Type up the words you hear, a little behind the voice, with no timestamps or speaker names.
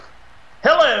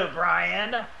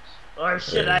O'Brien, or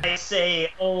should I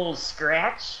say Old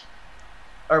Scratch,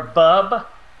 or Bub,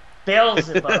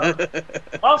 Beelzebub,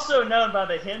 also known by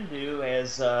the Hindu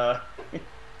as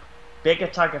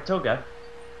Begatagatoga,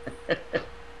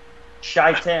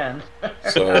 Shaitan.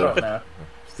 So I don't know.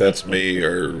 that's me,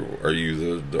 or are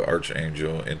you the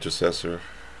archangel intercessor?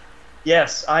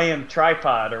 Yes, I am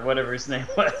Tripod, or whatever his name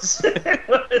was.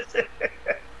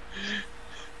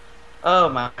 Oh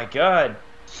my God.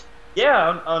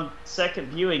 Yeah, on second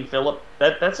viewing, Philip,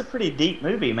 that's a pretty deep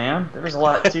movie, man. There's a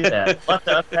lot to that. A lot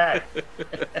to unpack.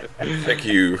 I think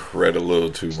you read a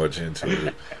little too much into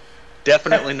it.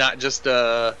 Definitely not just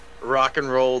rock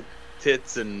and roll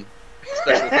tits and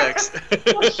special effects.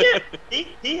 Well, shit,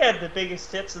 he had the biggest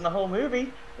tits in the whole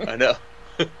movie. I know.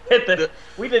 We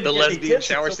didn't the get lesbian any tits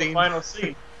shower until scene. the final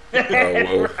scene.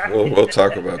 We'll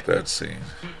talk about that scene.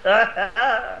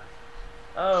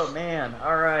 Oh man!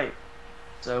 All right.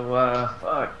 So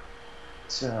fuck.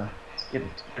 Let's get it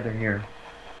together here.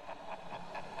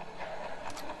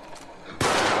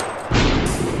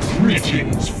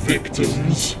 Greetings,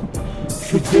 victims.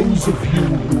 For those of you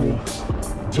who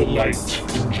delight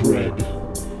in dread,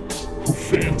 who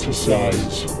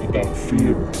fantasize about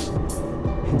fear,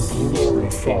 who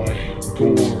glorify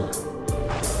gore,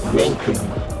 welcome.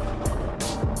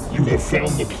 You have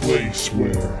found the place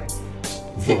where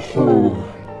the horror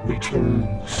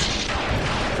returns.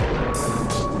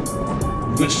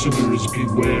 Listeners,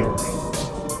 beware.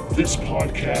 This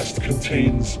podcast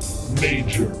contains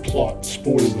major plot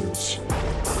spoilers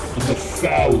and the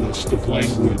foulest of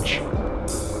language.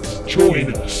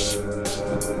 Join us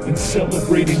in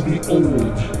celebrating the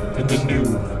old and the new,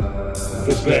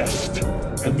 the best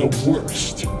and the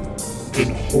worst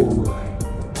in horror.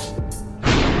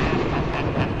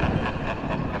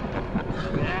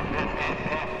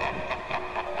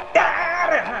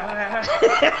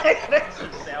 That's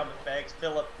some sound effects.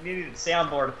 Philip needed a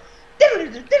soundboard.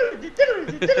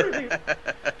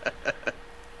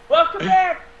 Welcome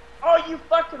back, all you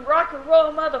fucking rock and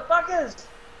roll motherfuckers.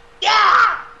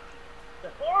 Yeah! The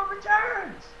horror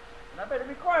returns. And I better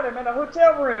be quiet. I'm in a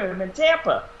hotel room in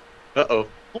Tampa. Uh-oh.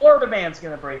 Florida man's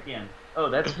gonna break in. Oh,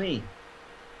 that's me.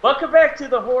 Welcome back to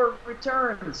the horror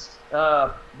returns.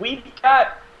 Oh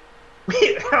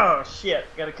shit!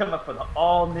 Got to come up with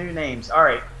all new names. All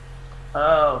right.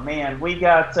 Oh man, we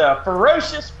got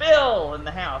Ferocious Bill in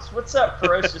the house. What's up,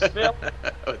 Ferocious Bill?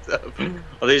 What's up?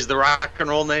 Are these the rock and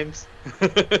roll names?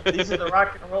 These are the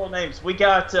rock and roll names. We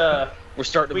got. We're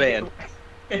starting a band.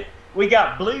 We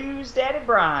got Blues Daddy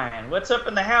Brian. What's up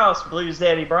in the house, Blues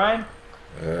Daddy Brian?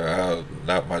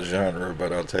 Not my genre,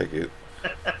 but I'll take it.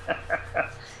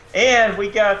 And we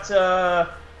got. I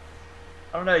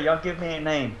don't know. Y'all give me a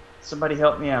name. Somebody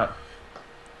help me out.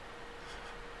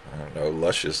 I don't know,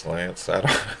 Luscious Lance. I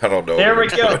don't know. There we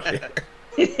go.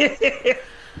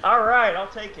 All right, I'll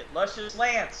take it. Luscious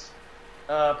Lance,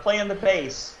 playing the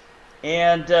bass,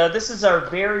 and this is our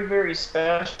very, very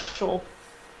special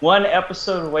one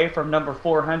episode away from number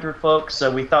 400, folks.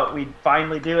 So we thought we'd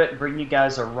finally do it and bring you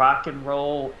guys a rock and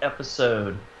roll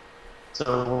episode.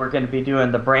 So we're going to be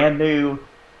doing the brand new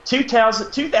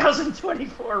 2024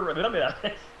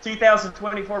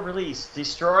 2024 release,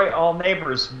 Destroy All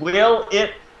Neighbors.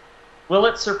 Will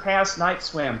it surpass Night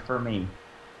Swim for me,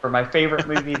 for my favorite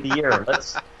movie of the year?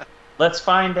 Let's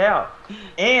find out.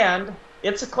 And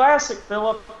it's a classic,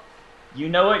 Philip. You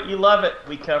know it, you love it.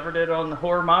 We covered it on the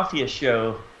Horror Mafia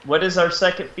show. What is our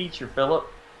second feature, Philip?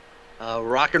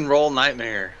 Rock and Roll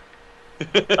Nightmare.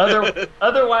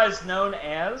 Otherwise known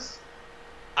as?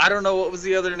 I don't know what was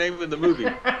the other name of the movie.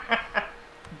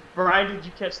 Brian, did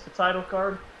you catch the title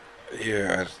card?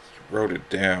 Yeah, I wrote it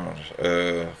down.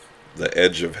 The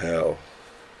Edge of Hell.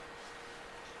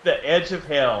 The Edge of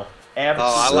Hell.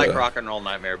 Absolutely. Oh, I like Rock and Roll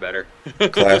Nightmare better.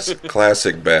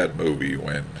 Classic bad movie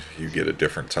when you get a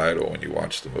different title when you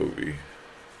watch the movie.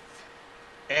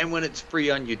 And when it's free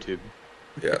on YouTube.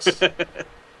 Yes.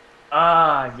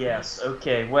 Yes.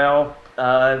 Okay. Well,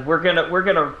 we're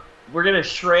gonna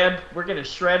shred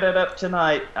it up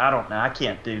tonight. I don't know. I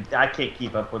can't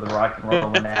keep up with the rock and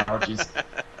roll analogies.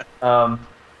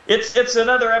 It's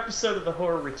another episode of the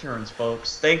Horror Returns,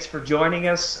 folks. Thanks for joining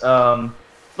us.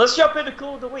 Let's jump into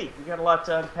Cool of the Week. We got a lot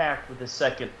to unpack with this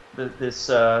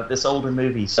older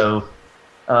movie. So,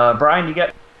 Brian, you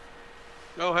got?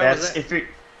 Oh, how was that?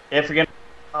 If you're gonna,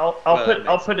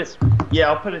 I'll put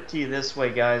it to you this way,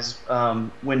 guys.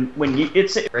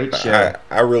 It's a great show.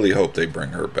 I really hope they bring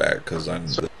her back because I'm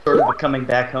sort of a coming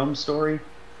back home story.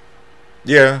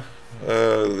 Yeah.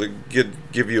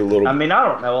 Give you a little. I mean, I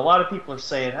don't know. A lot of people are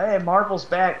saying, "Hey, Marvel's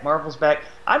back. Marvel's back."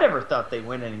 I never thought they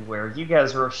went anywhere. You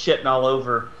guys were shitting all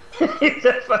over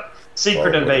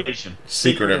Secret Oh, Invasion.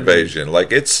 Secret Invasion.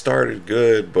 Like, it started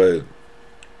good, but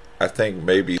I think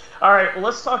maybe. All right, well,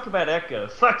 let's talk about Echo.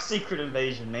 Fuck Secret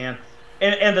Invasion, man.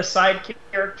 And the side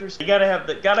characters, you gotta have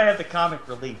the comic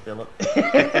relief, Philip.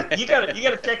 you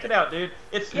gotta check it out, dude.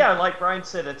 It's like Brian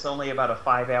said, it's only about a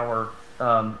 5-hour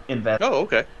investment. Oh,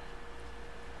 okay.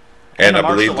 And the I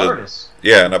believe martial artists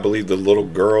and I believe the little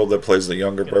girl that plays the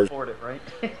younger can version. afford it, right?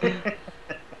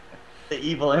 The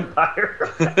evil empire.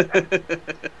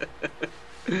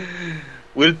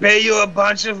 We'll pay you a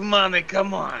bunch of money.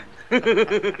 Come on.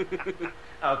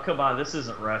 Oh, come on, this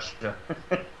isn't Russia.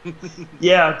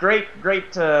 Yeah,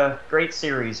 great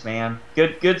series, man.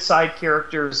 Good side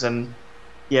characters, and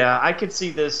yeah, I could see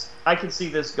this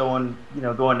going in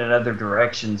other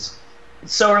directions.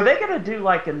 So, are they going to do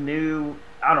like a new?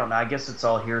 I don't know. I guess it's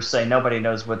all hearsay. Nobody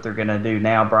knows what they're going to do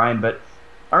now, Brian. But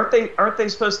aren't they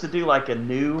supposed to do like a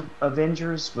new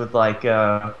Avengers with like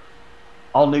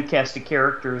all new cast of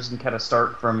characters and kind of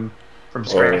start from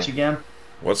scratch again?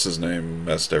 What's his name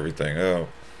messed everything up,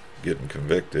 getting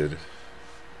convicted.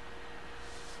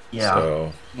 Yeah.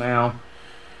 So, well,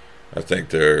 I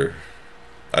think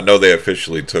I know they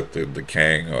officially took the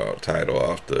Kang title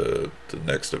off the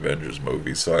next Avengers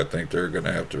movie, so I think they're going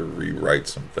to have to rewrite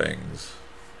some things.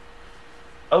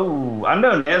 Oh, I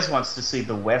know Nez wants to see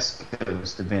the West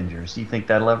Coast Avengers. Do you think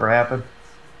that'll ever happen?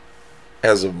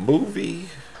 As a movie,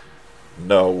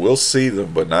 no, we'll see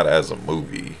them, but not as a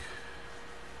movie.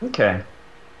 Okay.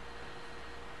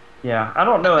 Yeah, I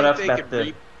don't know enough about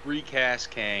the. Recast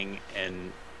Kang,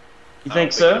 and You I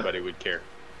think don't so? Anybody would care.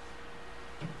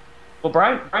 Well,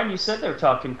 Brian, you said they're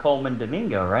talking Coleman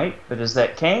Domingo, right? But is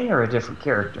that Kang or a different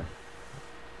character?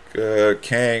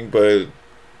 Kang, but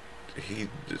he's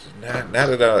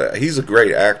a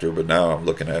great actor, but now I'm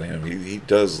looking at him, he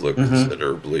does look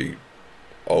considerably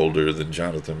older than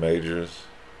Jonathan Majors.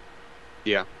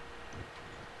 Yeah.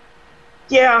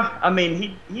 Yeah, I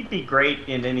mean he'd be great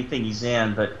in anything he's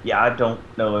in, but yeah, I don't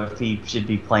know if he should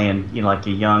be playing like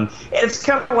a young. It's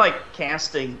kind of like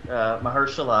casting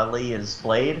Mahershala Ali as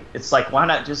Blade. It's like, why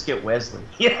not just get Wesley?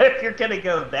 If you're gonna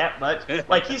go that much,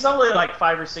 like he's only like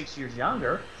 5 or 6 years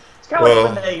younger. It's kind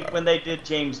of like when they did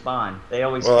James Bond. They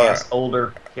always cast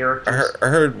older characters. I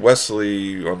heard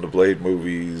Wesley on the Blade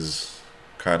movies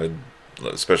kind of,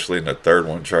 especially in the third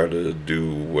one, try to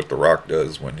do what The Rock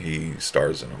does when he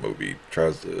stars in a movie.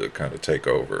 Tries to kind of take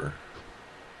over.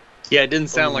 Yeah, it didn't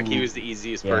sound like he was the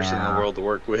easiest person in the world to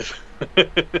work with.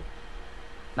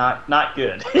 Not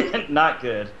good. Not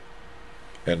good.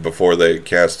 And before they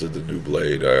casted the new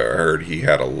Blade, I heard he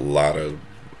had a lot of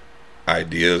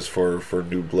ideas for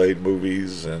new Blade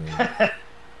movies, and I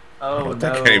don't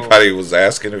think anybody was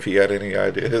asking if he had any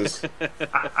ideas.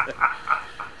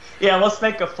 Yeah, let's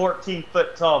make a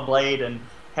 14-foot tall Blade and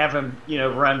have him,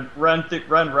 run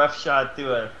roughshod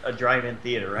through a drive-in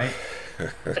theater, right?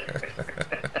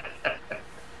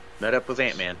 Met up with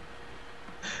Ant-Man.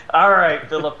 All right,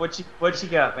 Philip, what you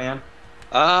got, man?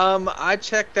 I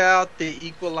checked out the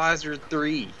Equalizer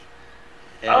 3.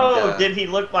 And, did he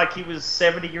look like he was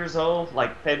 70 years old,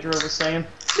 like Pedro was saying?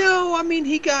 No, I mean,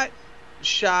 he got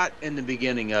shot in the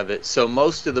beginning of it, so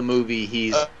most of the movie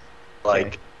he's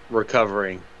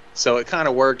recovering. So it kind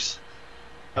of works.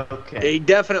 Okay. He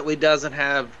definitely doesn't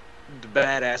have the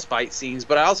badass fight scenes,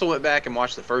 but I also went back and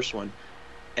watched the first one,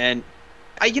 and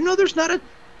there's not a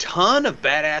ton of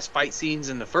badass fight scenes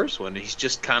in the first one. He's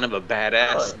just kind of a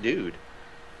badass dude.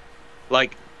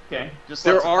 Like, just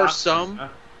there are some,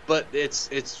 but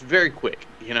it's very quick,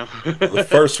 The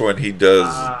first one, he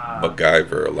does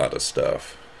MacGyver a lot of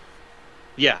stuff.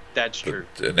 Yeah, that's true.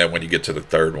 And then when you get to the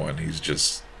third one, he's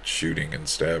just shooting and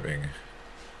stabbing.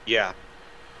 Yeah,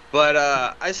 but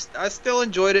I still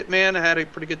enjoyed it, man. I had a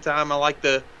pretty good time. I like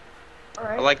the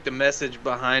message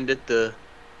behind it. The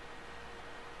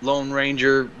Lone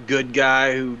Ranger, good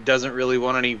guy who doesn't really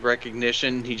want any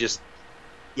recognition. He just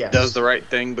does the right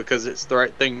thing because it's the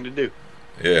right thing to do.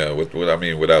 Yeah,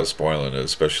 without spoiling it,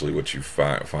 especially what you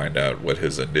find out what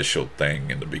his initial thing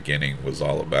in the beginning was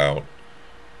all about.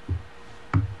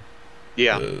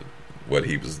 Yeah, what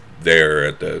he was there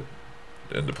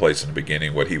in the place in the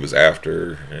beginning, what he was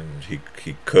after, and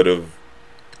he could have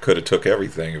took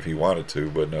everything if he wanted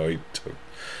to, but no,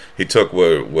 he took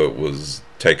what was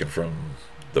taken from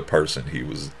the person he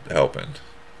was helping.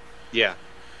 Yeah,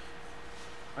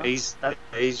 he's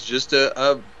just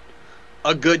a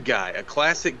good guy, a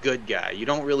classic good guy. You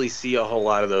don't really see a whole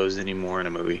lot of those anymore in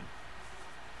a movie.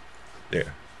 Yeah.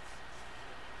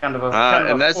 Kind of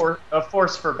a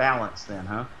force for balance, then,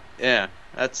 huh? Yeah,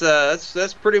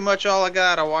 that's pretty much all I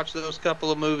got. I watched those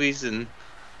couple of movies, and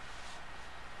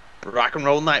Rock and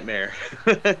Roll Nightmare.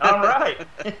 All right.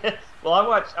 Well,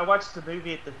 I watched the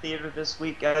movie at the theater this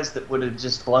week, guys, that would have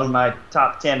just blown my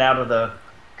top 10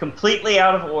 completely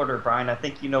out of order, Brian. I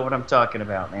think you know what I'm talking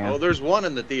about, man. Oh, there's one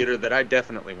in the theater that I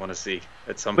definitely want to see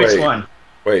at some Which point. one?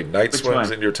 Wait, Night Which Swim's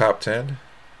one? in your top 10?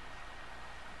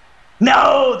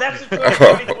 No, that's a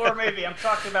 2024 movie. I'm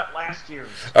talking about last year's.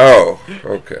 Oh,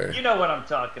 okay. You know what I'm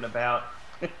talking about.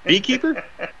 Beekeeper?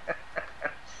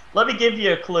 Let me give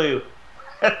you a clue.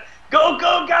 Go,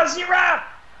 Godzilla!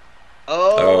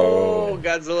 Oh,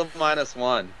 Godzilla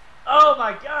 -1. Oh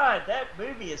my God, that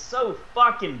movie is so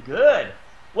fucking good.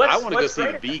 I want to go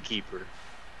see Beekeeper.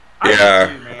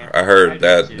 Yeah, I heard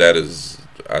that is.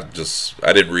 I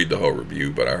didn't read the whole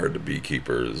review, but I heard the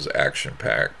Beekeeper is action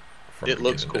packed. It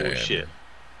looks cool as shit.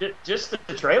 Just the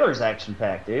trailer's action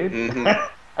packed, dude. Mm-hmm.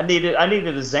 I needed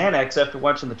a Xanax after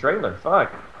watching the trailer.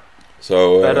 Fuck.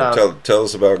 So tell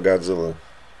us about Godzilla.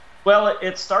 Well,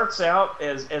 it starts out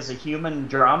as a human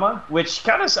drama, which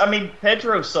kind of,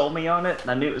 Pedro sold me on it,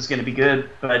 and I knew it was going to be good,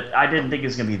 but I didn't think it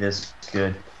was going to be this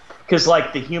good. Because,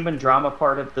 like, the human drama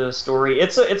part of the story,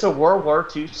 it's a World War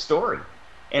II story.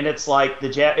 And it's like,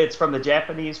 it's from the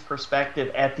Japanese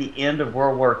perspective at the end of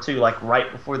World War II, like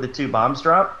right before the 2 bombs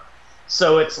drop.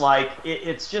 So it's like,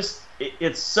 it's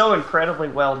so incredibly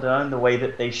well done, the way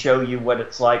that they show you what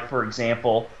it's like, for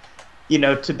example,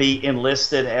 to be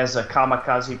enlisted as a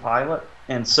kamikaze pilot.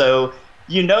 And so,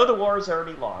 the war is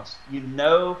already lost.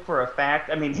 For a fact,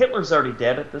 Hitler's already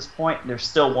dead at this point, and they're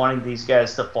still wanting these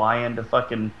guys to fly into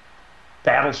fucking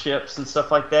battleships and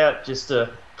stuff like that, just to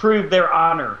prove their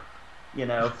honor,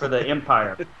 for the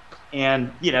empire.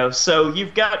 And, so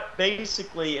you've got,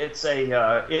 basically, it's a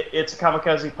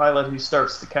kamikaze pilot who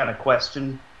starts to kind of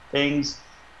question things.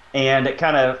 And it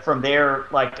kind of, from there,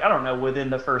 like, I don't know, within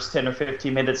the first 10 or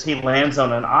 15 minutes, he lands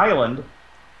on an island,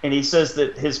 and he says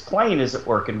that his plane isn't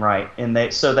working right. And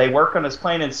they work on his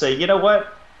plane and say, you know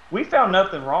what? We found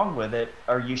nothing wrong with it.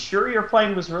 Are you sure your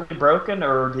plane was really broken,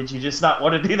 or did you just not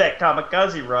want to do that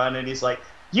kamikaze run? And he's like,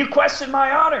 you question my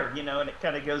honor, and it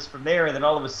kind of goes from there. And then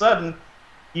all of a sudden,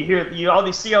 you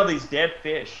see all these dead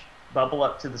fish bubble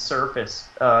up to the surface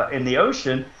in the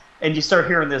ocean, and you start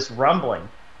hearing this rumbling.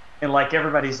 And like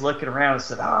everybody's looking around and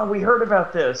said, oh, we heard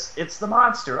about this. It's the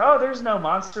monster. Oh, there's no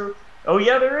monster. Oh,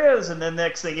 yeah, there is. And then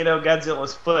next thing you know,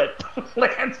 Godzilla's foot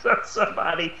lands on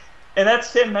somebody. And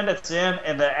that's 10 minutes in,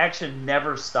 and the action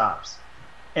never stops.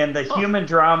 And the human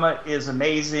drama is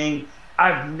amazing.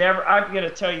 I'm going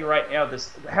to tell you right now,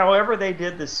 however they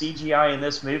did the CGI in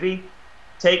this movie,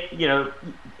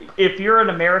 if you're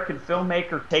an American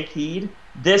filmmaker, take heed.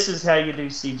 This is how you do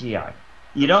CGI.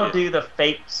 You don't do the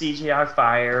fake CGI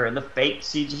fire and the fake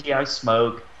CGI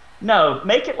smoke. No,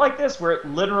 make it like this, where it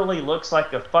literally looks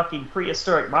like a fucking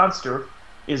prehistoric monster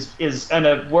is in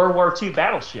a World War II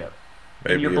battleship.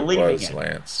 Maybe it was,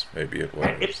 Lance. Maybe it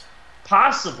was.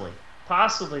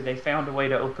 Possibly they found a way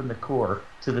to open the core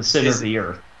to the center of the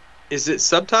earth. Is it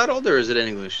subtitled or is it in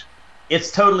English?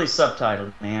 It's totally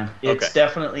subtitled, man. It's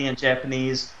definitely in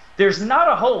Japanese. There's not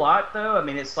a whole lot, though.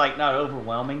 It's like not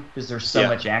overwhelming because there's so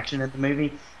much action in the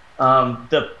movie.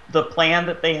 The plan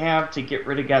that they have to get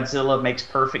rid of Godzilla makes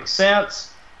perfect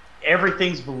sense.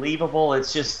 Everything's believable.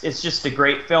 It's just a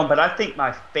great film. But I think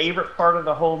my favorite part of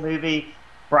the whole movie,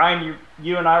 Brian,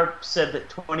 you and I said that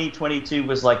 2022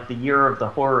 was like the year of the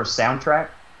horror soundtrack,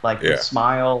 like the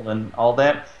Smile and all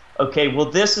that. Okay, well,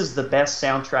 this is the best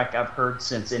soundtrack I've heard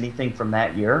since anything from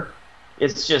that year.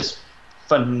 It's just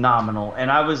phenomenal. And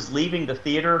I was leaving the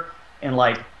theater, and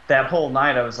like that whole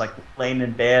night I was like laying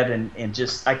in bed and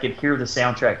just I could hear the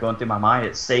soundtrack going through my mind.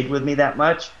 It stayed with me that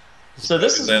much. So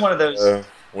this is one of those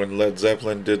when Led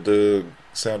Zeppelin did the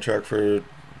soundtrack for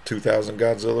 2000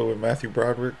 Godzilla with Matthew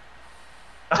Broderick.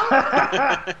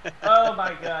 Oh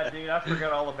my God, dude! I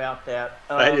forgot all about that.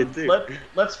 I did too.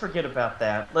 Let's forget about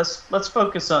that. Let's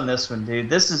focus on this one, dude.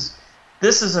 This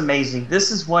is amazing. This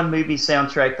is one movie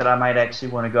soundtrack that I might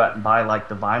actually want to go out and buy like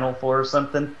the vinyl for or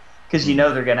something, because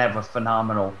they're gonna have a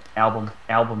phenomenal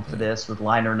album for this with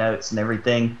liner notes and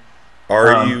everything.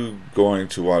 Are you going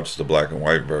to watch the black and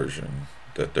white version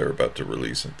that they're about to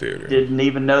release in theater? Didn't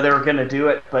even know they were gonna do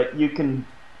it, but you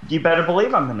better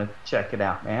believe I'm gonna check it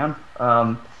out, man.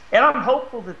 And I'm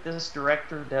hopeful that this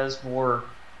director does more,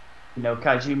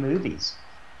 kaiju movies.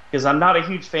 Because I'm not a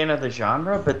huge fan of the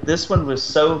genre, but this one was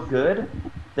so good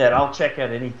that I'll check out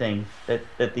anything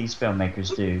that these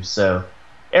filmmakers do. So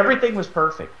everything was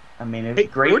perfect. It was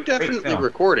great. We're definitely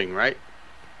recording, right?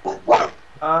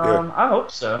 I hope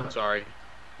so. Sorry.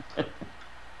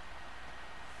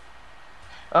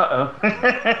 Uh-oh.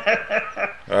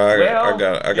 I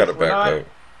got a backup.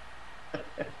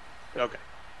 Okay.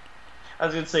 I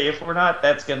was going to say, if we're not,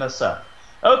 that's going to suck.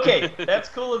 Okay, that's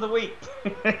cool of the week.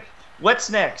 What's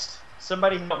next?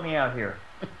 Somebody help me out here.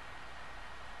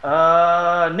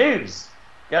 News.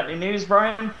 Got any news,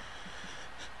 Brian?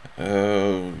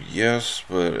 Yes,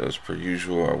 but as per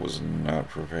usual, I was not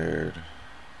prepared.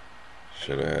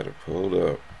 Should have had it pulled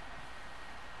up.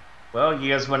 Well,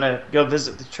 you guys want to go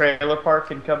visit the trailer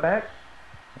park and come back?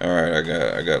 All right,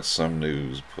 I got some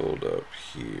news pulled up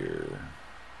here.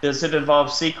 Does it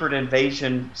involve Secret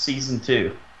Invasion Season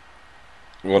 2?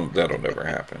 Well, that'll never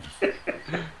happen.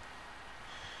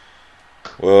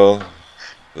 Well,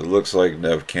 it looks like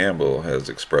Nev Campbell has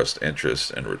expressed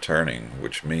interest in returning,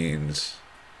 which means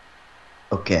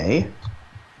Okay.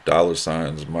 dollar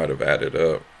signs might have added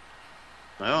up.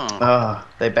 Oh,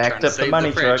 They backed up the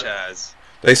money truck. franchise.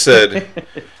 They said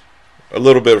a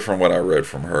little bit from what I read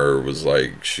from her was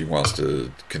like she wants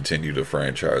to continue the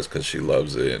franchise because she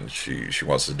loves it and she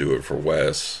wants to do it for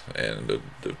Wes, and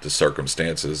the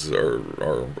circumstances are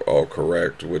all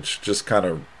correct, which just kind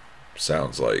of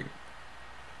sounds like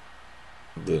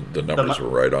the numbers were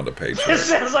right on the paycheck. It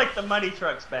sounds like the money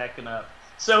truck's backing up.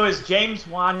 So is James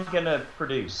Wan going to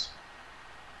produce?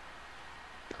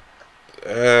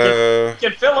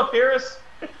 Can Philip hear us?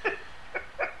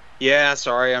 Yeah,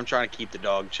 sorry, I'm trying to keep the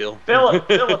dog chill. Philip,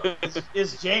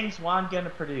 is James Wan going to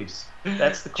produce?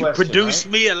 That's the question. Produce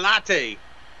right? me a latte.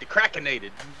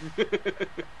 Decrackinated.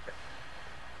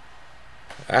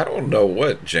 I don't know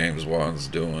what James Wan's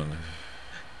doing.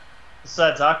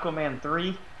 Besides Aquaman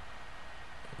 3?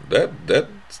 That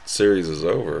series is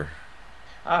over.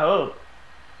 I hope.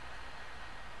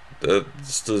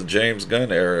 That's the James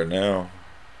Gunn era now.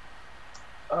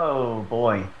 Oh,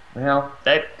 boy. Well,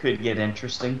 that could get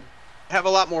interesting. I have a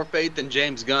lot more faith in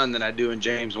James Gunn than I do in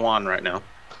James Wan right now.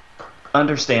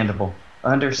 Understandable.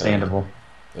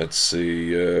 Let's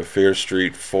see, Fear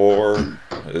Street 4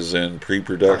 is in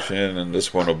pre-production, and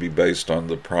this one will be based on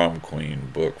the Prom Queen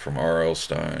book from R.L.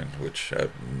 Stine, which I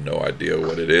have no idea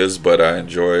what it is, but I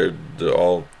enjoyed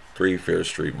all 3 Fear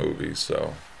Street movies,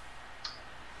 so...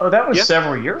 Oh, that was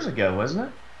several years ago, wasn't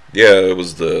it? Yeah, it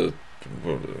was I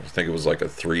think it was like a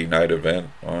 3-night event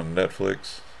on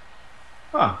Netflix.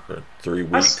 Huh. Or 3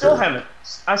 weeks.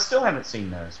 I still haven't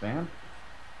seen those, man.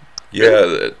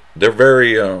 Yeah, they're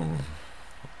very,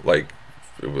 like,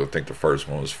 I think the first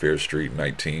one was Fear Street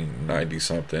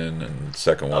 1990-something, and the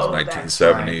second one was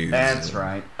 1970s. That's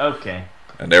right. Okay.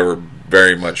 And they were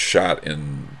very much shot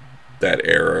in that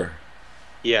era.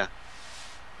 Yeah.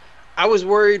 I was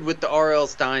worried with the R.L.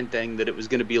 Stine thing that it was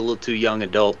going to be a little too young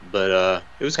adult, but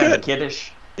it was Kind good. of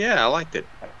kiddish. Yeah, I liked it.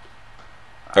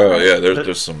 Oh, yeah,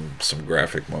 there's some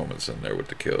graphic moments in there with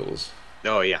the kills.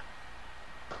 Oh, yeah.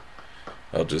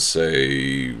 I'll just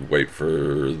say, wait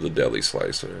for the deli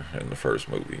slicer in the first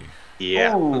movie.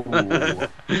 Yeah. Ooh.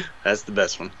 That's the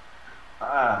best one.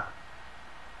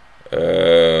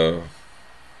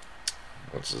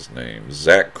 What's his name?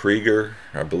 Zach Krieger.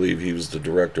 I believe he was the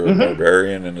director of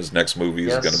Barbarian, and his next movie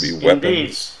is going to be Weapons.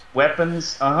 Indeed.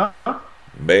 Weapons, uh-huh.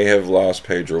 May have lost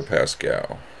Pedro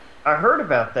Pascal. I heard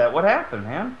about that. What happened,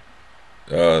 man?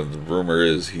 The rumor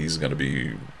is he's going to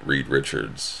be Reed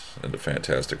Richards in the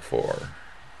Fantastic Four.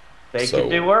 They could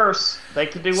do worse.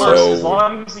 As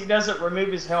long as he doesn't remove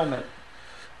his helmet.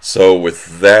 So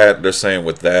with that, they're saying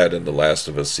with that and The Last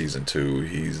of Us Season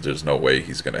 2, there's no way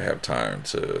he's going to have time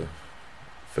to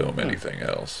film anything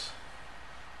else.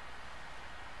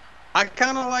 I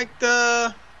kind of liked,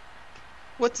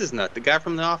 what's his nut? The guy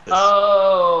from The Office.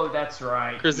 Oh, that's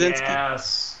right. Krasinski.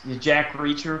 Yes. Jack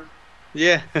Reacher.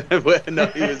 Yeah. No,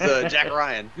 he was Jack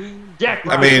Ryan. Jack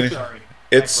Ryan. I mean, sorry.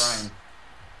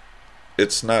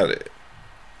 it's not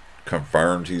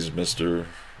confirmed he's Mr.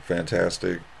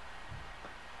 Fantastic.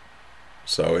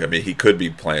 So, I mean, he could be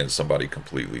playing somebody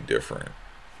completely different.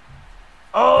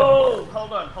 Oh,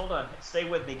 hold on. Stay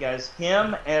with me, guys.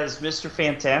 Him as Mr.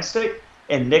 Fantastic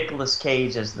and Nicolas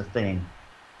Cage as the Thing.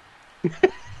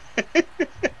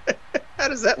 How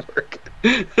does that work?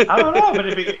 I don't know, but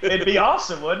it'd be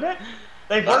awesome, wouldn't it?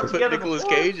 They've worked put together Nicolas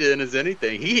before. Cage in as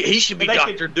anything. He should be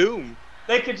Doctor Doom.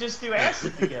 They could just do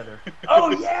acid together. Oh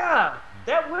yeah,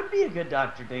 that would be a good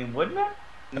Doctor Doom, wouldn't it?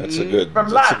 That's a good. From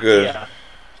That's a good. Latvia.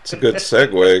 It's a good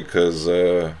segue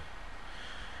because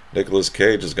Nicolas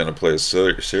Cage is going to play a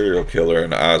serial killer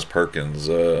in Oz Perkins'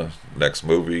 next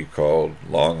movie called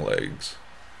Long Legs.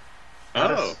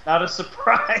 Not a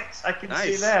surprise. I can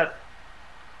see that.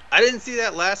 I didn't see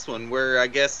that last one where I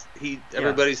guess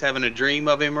everybody's having a dream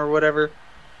of him or whatever.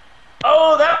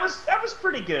 Oh, that was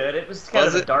pretty good. It was kind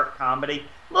of a dark comedy,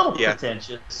 a little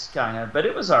pretentious, kind of, but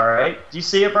it was all right. Do you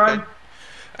see it, Brian?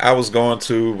 I was going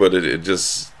to, but it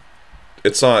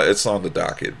It's on the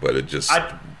docket, but it just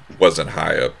wasn't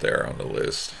high up there on the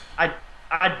list.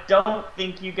 I don't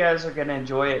think you guys are going to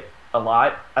enjoy it a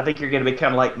lot. I think you're going to be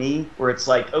kind of like me, where it's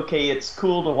like, okay, it's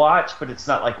cool to watch, but it's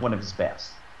not like one of his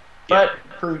best. But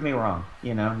prove me wrong.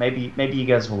 You know, maybe you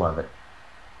guys will love it.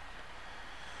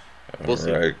 All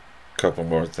right, couple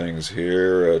more things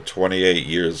here. 28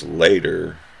 years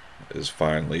later is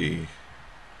finally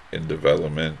in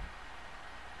development.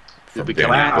 It'll be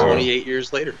coming out 28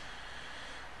 years later.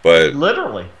 But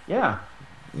literally, yeah.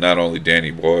 Not only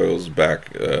Danny Boyle's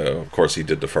back, of course he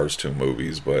did the first two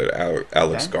movies, but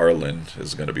Alex Garland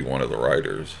is going to be one of the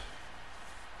writers.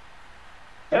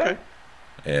 Okay.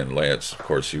 And Lance, of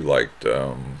course, you liked,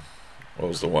 what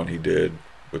was the one he did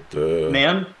with the...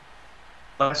 Men?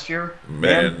 Last year?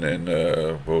 Men, and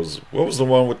what was the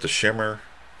one with the shimmer?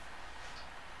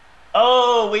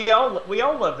 Oh, we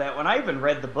all love that one. I even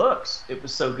read the books. It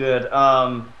was so good.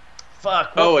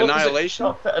 What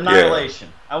Annihilation? Annihilation.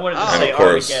 Yeah. I wanted to say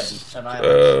Armageddon.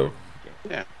 Annihilation.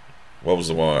 Yeah. What was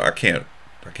the one? I can't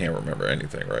remember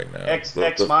anything right now. Ex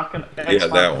Machina. Yeah,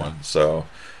 that one. So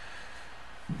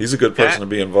he's a good person to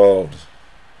be involved.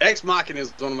 Ex Machina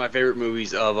is one of my favorite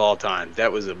movies of all time.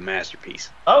 That was a masterpiece.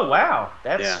 Oh wow,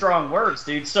 that's strong words,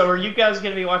 dude. So are you guys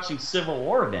going to be watching Civil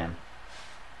War then?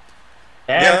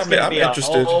 That's going to be a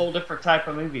whole different type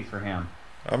of movie for him.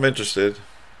 I'm interested.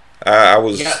 I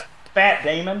was. You got Fat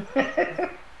Damon.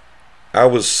 I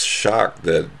was shocked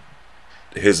that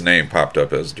his name popped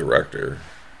up as director.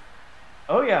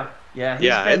 Oh yeah. He's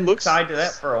been tied to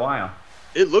that for a while.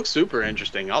 It looks super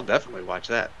interesting. I'll definitely watch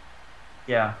that.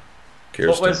 Yeah.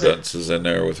 Kirsten Dunst is in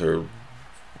there with her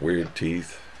weird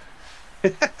teeth.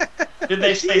 Did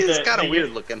they say it's kind of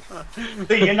weird looking? Huh?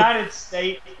 The United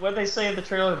States. What did they say in the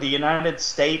trailer? The United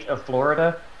State of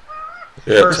Florida.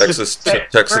 Yeah, versus the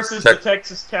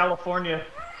Texas, California.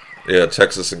 Yeah,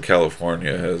 Texas and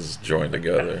California has joined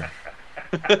together.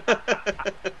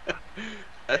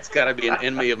 That's got to be an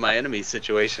enemy of my enemy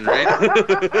situation, right?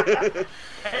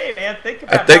 Hey man, think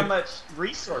about how much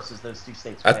resources those two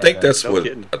states have. I think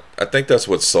that's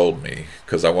what sold me,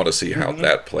 because I want to see how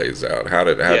that plays out. How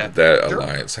did that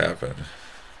alliance happen?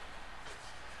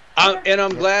 And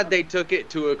I'm glad they took it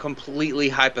to a completely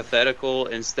hypothetical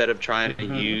instead of trying to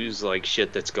use like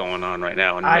shit that's going on right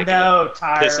now and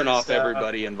pissing off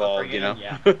everybody involved. You know.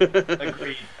 Yeah.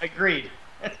 Agreed.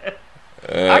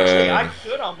 Actually, I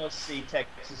could almost see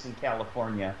Texas and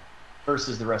California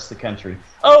versus the rest of the country.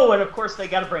 Oh, and of course they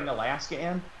got to bring Alaska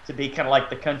in to be kind of like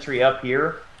the country up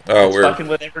here. Oh, we're fucking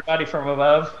with everybody from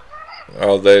above.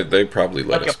 Oh, they probably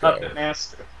let us go. Like a puppet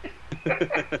master.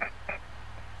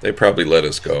 They probably let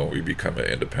us go. We become an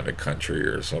independent country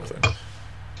or something.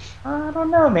 I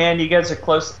don't know, man. You guys are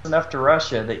close enough to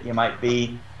Russia that you might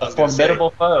be a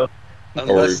formidable foe.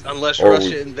 Unless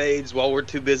Russia invades while we're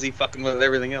too busy fucking with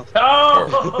everything else.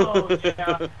 Oh,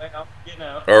 yeah. Well, you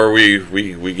know. Or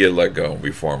we get let go and we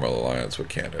form an alliance with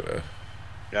Canada.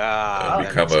 And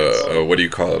become a what do you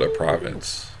call it? A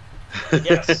province.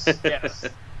 Yes.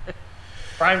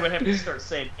 Brian would have to start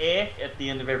saying at the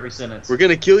end of every sentence. We're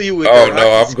gonna kill you with. Oh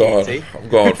no, I'm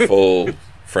going full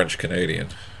French Canadian.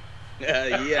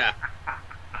 Yeah.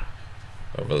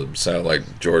 I'm gonna sound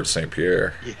like George St.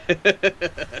 Pierre.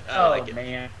 I like it.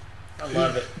 Man, I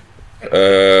love it.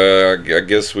 I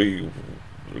guess we're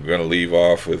gonna leave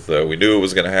off with we knew it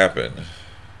was gonna happen.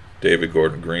 David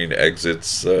Gordon Green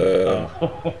exits The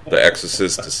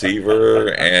Exorcist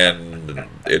Deceiver, and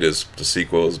the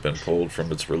sequel has been pulled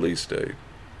from its release date.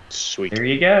 Sweet. There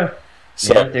you go.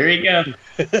 So, there you go.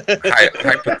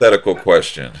 Hypothetical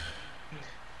question.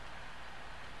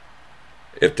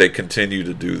 If they continue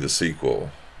to do the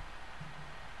sequel,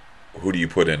 who do you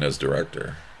put in as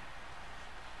director?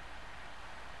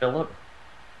 Philip.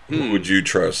 Who would you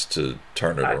trust to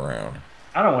turn it around?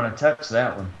 I don't want to touch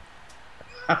that one.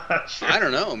 Sure. I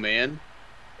don't know, man.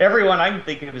 Everyone I can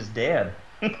think of is dead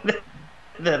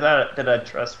that I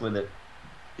trust with it.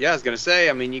 Yeah, I was gonna say.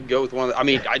 I mean, you can go with one.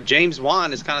 James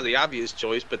Wan is kind of the obvious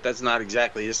choice, but that's not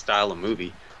exactly his style of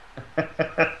movie.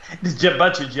 Just a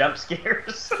bunch of jump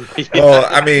scares. Well,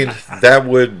 I mean, that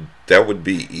would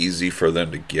be easy for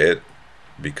them to get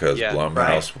because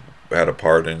Blumhouse had a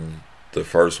part in the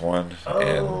first one,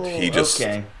 and he just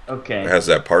has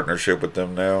that partnership with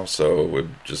them now. So it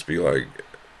would just be like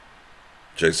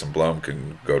Jason Blum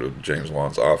can go to James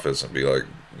Wan's office and be like,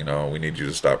 we need you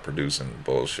to stop producing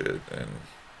bullshit and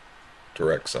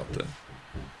direct something.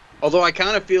 Although I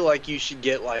kind of feel like you should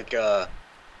get like a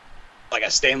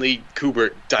Stanley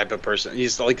Kubrick type of person.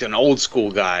 He's like an old school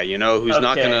guy, who's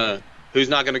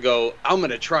not gonna go, I'm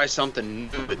gonna try something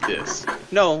new with this.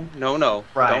 No.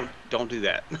 Right. Don't do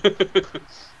that.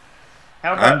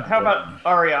 How about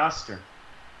Ari Aster?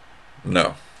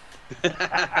 No. There's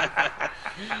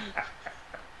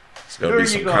Who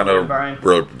are you going with, Brian?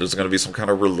 There's going to be some kind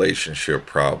of relationship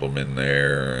problem in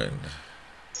there, and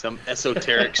some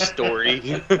esoteric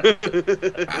story.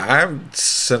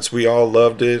 Since we all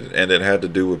loved it, and it had to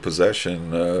do with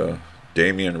possession.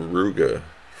 Damien Ruga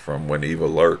from When Evil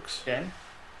Lurks. Okay.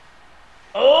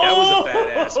 Oh, that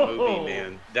was a badass movie,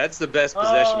 man. That's the best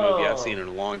possession movie I've seen in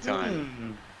a long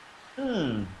time.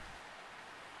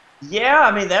 Yeah,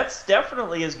 I mean, that's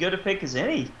definitely as good a pick as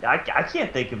any. I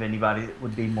can't think of anybody that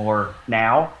would be more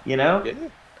now, you know? Yeah.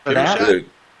 For that.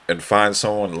 And find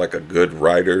someone like a good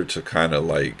writer to kind of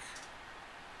like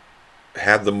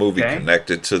have the movie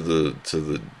connected to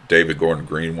the David Gordon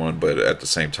Green one, but at the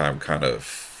same time kind of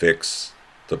fix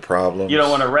the problem. You don't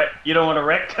want to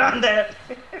retcon that?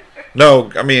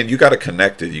 No, I mean, you got to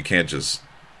connect it. You can't just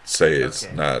say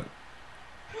it's not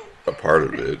a part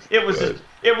of it. It was a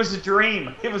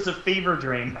dream. It was a fever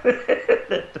dream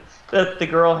that the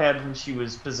girl had when she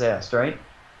was possessed, right?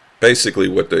 Basically,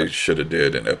 what they should have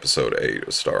did in Episode 8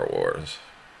 of Star Wars.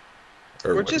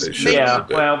 Or just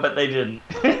but they didn't.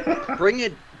 Bring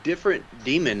a different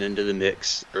demon into the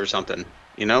mix or something.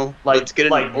 You know, like, let's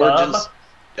get an origins.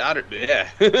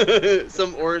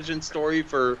 Some origin story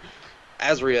for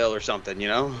Azrael or something. You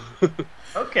know.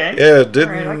 Okay. Yeah,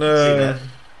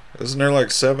 isn't there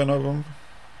like 7 of them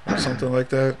or something like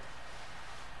that?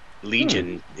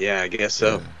 Legion. Yeah, I guess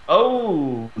so. Yeah.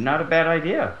 Oh, not a bad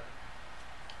idea.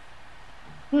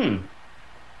 Yeah,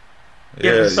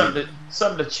 something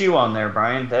to chew on there,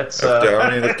 Brian. That's.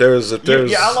 if there's,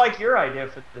 I like your idea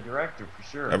for the director for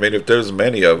sure. I mean, if there's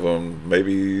many of them,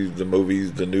 maybe the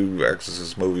new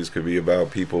Exorcist movies, could be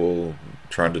about people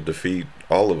trying to defeat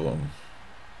all of them.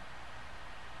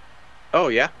 Oh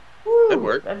yeah, that'd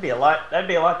work. That'd be a lot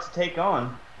to take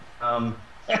on.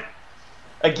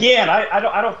 Again, I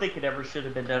don't think it ever should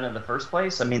have been done in the first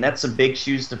place. I mean, that's some big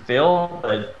shoes to fill,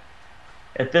 but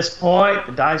at this point,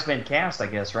 the die's been cast, I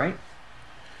guess, right?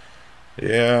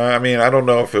 Yeah, I mean, I don't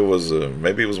know if it was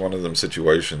maybe it was one of them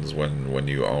situations when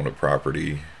you own a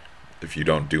property, if you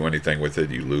don't do anything with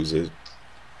it, you lose it.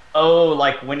 Oh,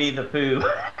 like Winnie the Pooh.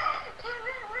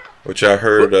 Which I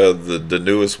heard the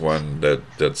newest one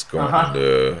that's going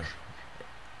to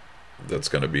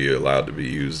be allowed to be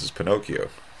used is Pinocchio.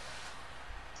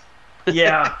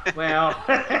 Yeah, well,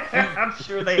 I'm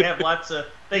sure they have lots of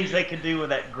things they can do with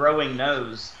that growing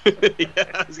nose. Yeah,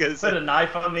 I was gonna say. Put a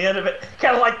knife on the end of it.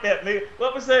 Kind of like that movie.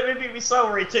 What was that movie we saw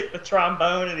where he took the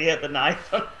trombone and he had the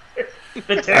knife on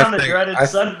the town that dreaded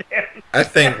sundown? I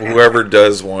think whoever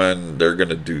does one, they're going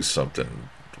to do something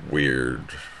weird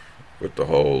with the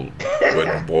whole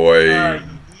wooden boy. Yeah,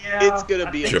 it's going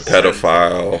to be a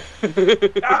pedophile.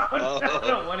 I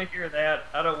don't want to hear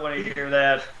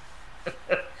that.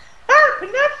 Oh,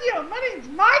 Pinocchio, my name's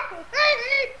Michael.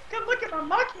 Hey, come look at my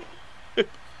monkey.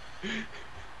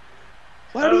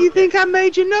 Why do you think I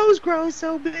made your nose grow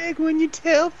so big when you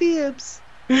tell fibs?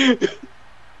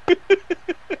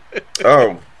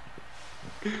 Oh,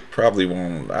 probably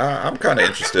won't. I'm kind of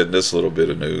interested in this little bit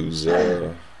of news.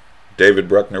 David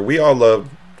Bruckner, we all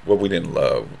loved what we didn't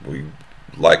love. We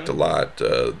liked a lot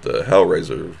the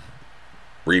Hellraiser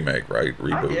remake, right?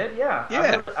 Reboot. I did,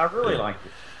 yeah. I really liked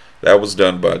it. That was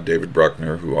done by David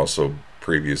Bruckner, who also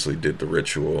previously did The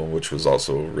Ritual, which was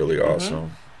also really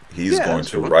awesome. He's going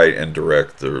to write and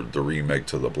direct the remake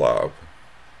to The Blob.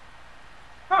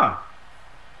 Huh.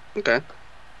 Okay.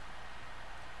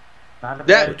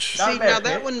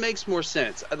 That one makes more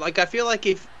sense. Like, I feel like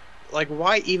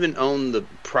why even own the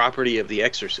property of The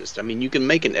Exorcist? I mean, you can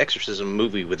make an exorcism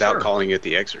movie without calling it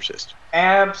The Exorcist.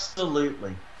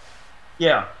 Absolutely.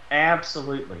 Yeah,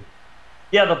 absolutely.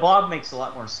 Yeah, The Blob makes a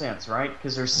lot more sense, right?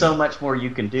 Because there's so much more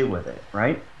you can do with it,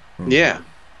 right? Yeah.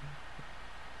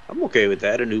 I'm okay with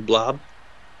that, a new Blob.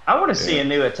 I want to see a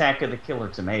new Attack of the Killer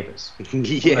Tomatoes.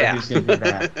 Yeah. Who's going to do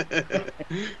that?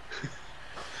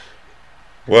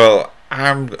 Well,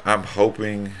 I'm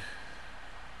hoping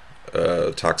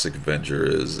Toxic Avenger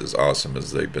is as awesome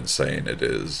as they've been saying it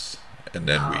is, and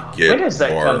then we get when is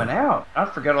that more. Coming out? I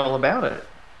forgot all about it.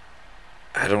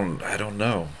 I don't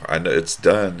know. I know it's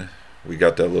done. We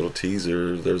got that little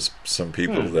teaser. There's some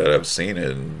people that have seen it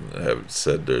and have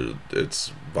said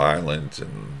it's violent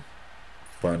and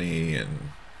funny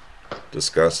and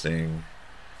disgusting.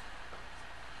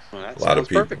 Well, a lot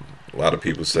of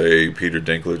people say Peter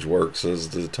Dinklage works as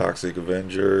the Toxic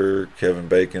Avenger. Kevin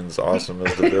Bacon's awesome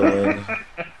as the villain.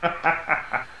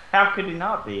 How could he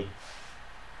not be?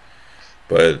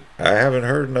 But I haven't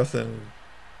heard nothing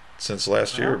since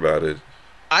last year about it.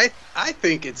 I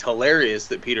think it's hilarious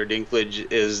that Peter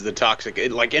Dinklage is the toxic.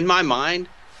 Like in my mind,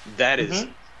 that is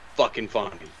fucking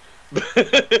funny.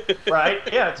 Right?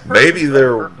 Yeah, it's perfect. Maybe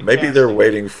they're casting.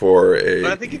 waiting for But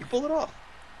I think he can pull it off.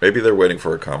 Maybe they're waiting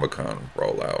for a Comic-Con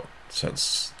rollout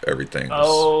since everything's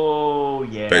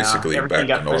basically everything back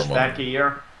got to normal. pushed back a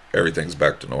year. Everything's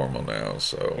back to normal now.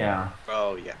 So Yeah.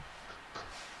 Oh yeah.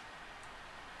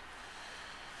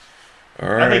 All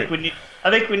right. I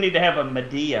think we need to have a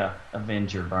Medea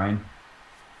Avenger, Brian.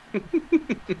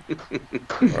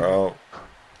 Well,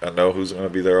 I know who's going to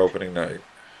be there opening night.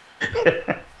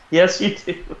 Yes, you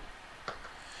do.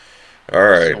 All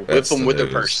right. So whip them with their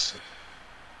purse.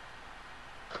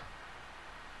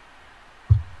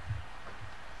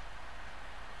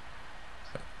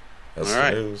 That's all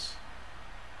right. the news.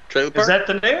 Trailer park? Is that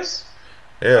the news?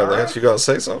 Yeah, All Lance, right. you got to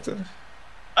say something?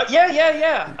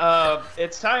 Yeah.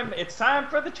 It's time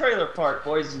for the trailer park,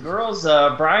 boys and girls.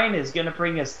 Brian is going to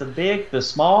bring us the big, the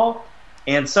small,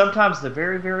 and sometimes the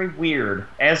very, very weird,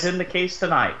 as in the case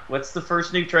tonight. What's the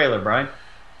first new trailer, Brian?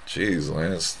 Jeez,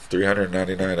 Lance,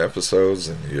 399 episodes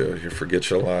and you forget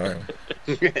your line.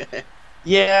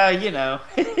 Yeah, you know.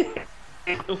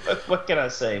 What can I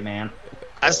say, man?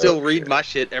 I still read my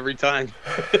shit every time.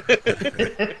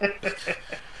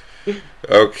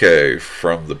 Okay,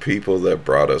 from the people that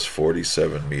brought us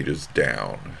 47 meters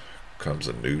down comes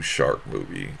a new shark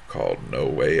movie called No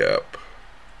Way Up.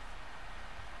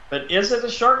 But is it a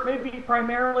shark movie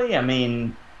primarily? I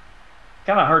mean,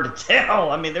 kind of hard to tell.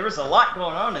 I mean, there was a lot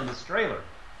going on in this trailer.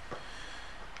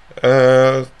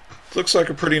 Looks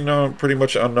like a pretty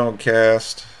much unknown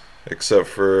cast, except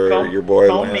for your boy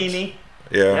Cole Lance. Meany.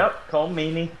 Yeah. Yep, Cole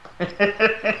Meany.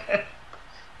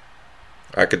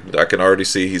 I can already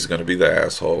see he's going to be the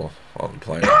asshole on the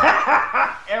plane.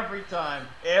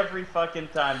 Every fucking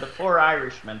time, the poor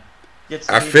Irishman gets.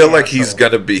 I feel like he's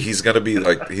gonna be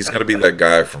that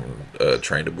guy from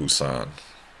Train to Busan.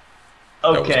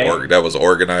 Okay. That was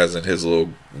organizing his little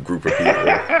group of people.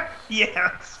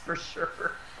 Yes, for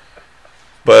sure.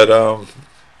 But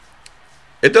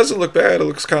it doesn't look bad. It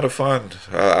looks kind of fun.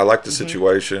 I like the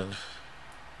situation.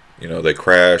 You know, they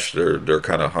crashed. They're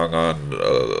kind of hung on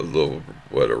a little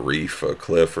a reef, a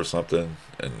cliff or something,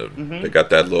 and they got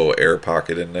that little air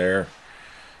pocket in there,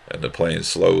 and the plane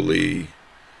slowly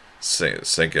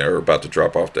sinking or about to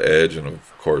drop off the edge, and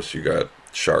of course you got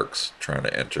sharks trying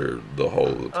to enter the hole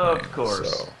of the plane.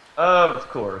 Of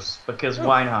course, because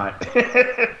why not?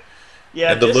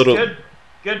 Yeah, and the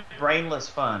good brainless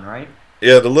fun, right?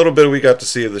 Yeah, the little bit we got to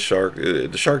see of the shark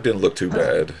didn't look too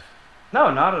bad.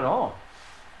 No, not at all.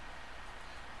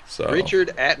 So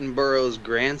Richard Attenborough's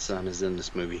grandson is in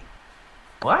this movie.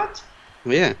 What?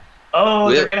 Yeah.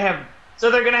 Oh, they're gonna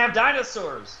have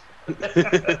dinosaurs.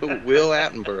 Will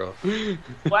Attenborough.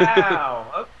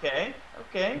 Wow. Okay.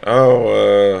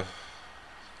 Oh,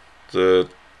 the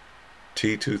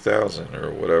T-2000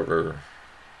 or whatever.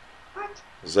 What?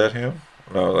 Is that him?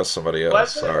 No, that's somebody else.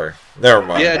 Was it? Sorry, never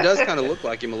mind. Yeah, it does kind of look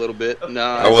like him a little bit. No,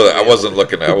 I wasn't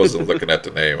looking at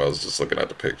the name. I was just looking at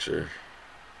the picture.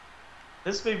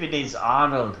 This movie needs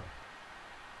Arnold.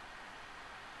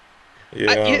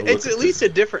 Yeah, it's at least a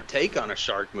different take on a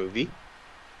shark movie,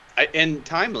 and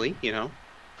timely, you know,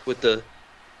 with the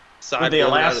side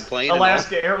blowing out of the plane.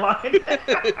 Alaska Airline.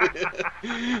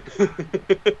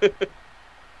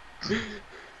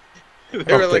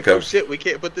 They were like, "Oh shit, we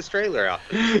can't put this trailer out."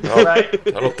 Right?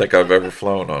 I don't think I've ever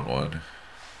flown on one.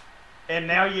 And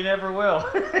now you never will.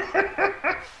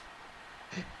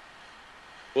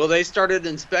 Well, they started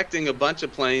inspecting a bunch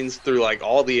of planes through like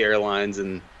all the airlines,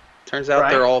 and turns out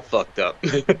they're all fucked up.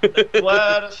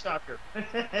 What a shocker.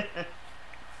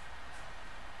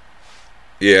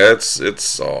 Yeah,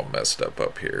 it's all messed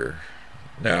up here.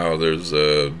 Now there's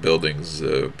buildings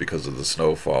because of the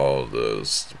snowfall. The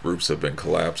roofs have been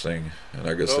collapsing, and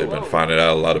I guess they've been finding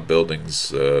out a lot of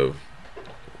buildings were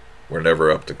never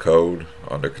up to code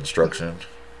on their construction.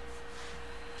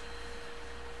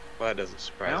 Well, that doesn't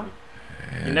surprise me.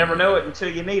 You never know it until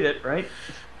you need it, right?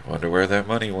 Wonder where that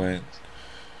money went.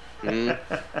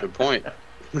 Good point.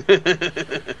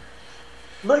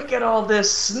 Look at all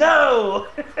this snow!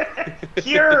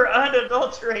 Pure,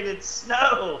 unadulterated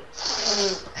snow!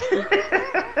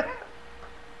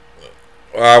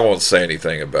 Well, I won't say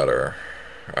anything about our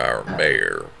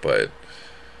mayor, but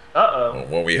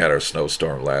when we had our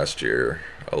snowstorm last year,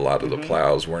 a lot of the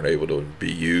plows weren't able to be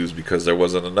used because there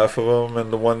wasn't enough of them,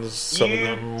 and some of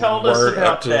them weren't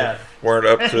up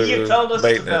to You told us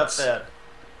maintenance. about that.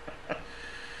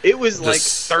 It was like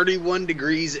 31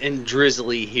 degrees and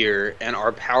drizzly here, and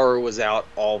our power was out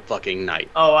all fucking night.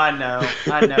 Oh, I know.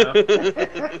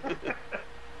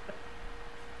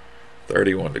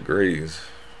 31 degrees.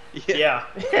 Yeah.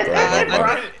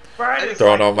 Brian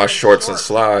throwing on my shorts and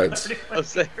slides.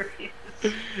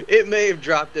 It may have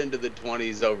dropped into the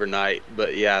 20s overnight,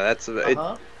 but yeah, that's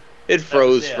it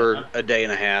froze for a day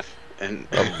and a half, and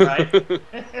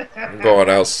I'm going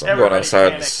outside.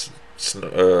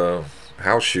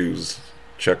 House shoes.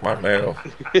 Check my mail.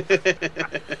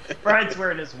 Brian's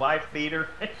wearing his wife beater.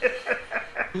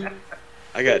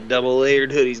 I got double layered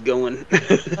hoodies going.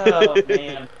 Oh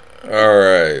man! All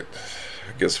right,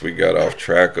 I guess we got off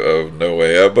track of No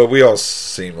Way Up, but we all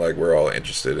seem like we're all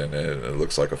interested in it. It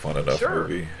looks like a fun enough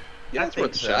movie. Yeah, I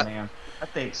think so, man. I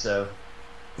think so.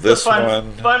 This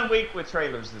fun week with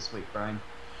trailers this week, Brian.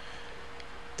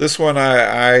 This one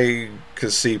I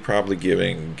could see probably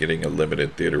getting a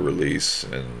limited theater release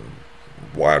and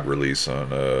wide release on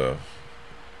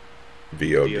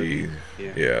VOD.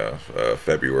 Yeah,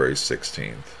 February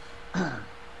 16th.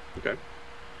 Okay.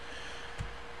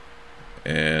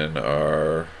 And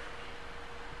our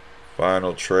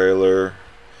final trailer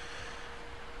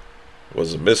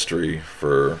was a mystery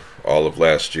for all of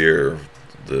last year.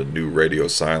 The new Radio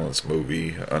Silence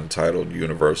movie, untitled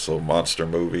Universal Monster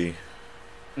movie.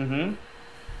 Mm-hmm.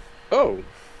 Oh.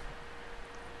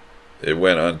 It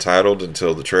went untitled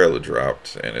until the trailer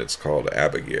dropped, and it's called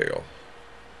Abigail.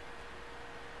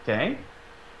 Okay.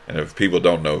 And if people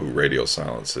don't know who Radio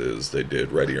Silence is, they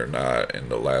did Ready or Not in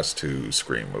the last two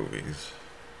Scream movies.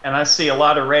 And I see a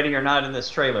lot of Ready or Not in this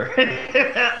trailer.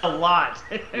 A lot.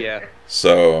 Yeah.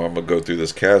 So I'm going to go through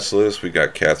this cast list. We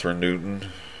got Catherine Newton.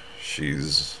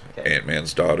 She's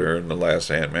Ant-Man's daughter in the last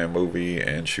Ant-Man movie,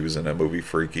 and she was in that movie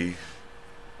Freaky.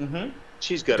 Mm-hmm.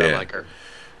 She's good. I like her.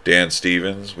 Dan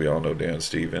Stevens. We all know Dan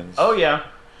Stevens. Oh, yeah.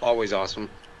 Always awesome.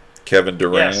 Kevin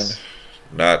Durant. Yes.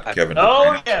 Not Kevin Durant.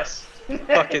 Oh, yes.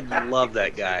 Fucking love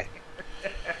that guy.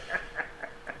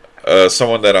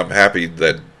 Someone that I'm happy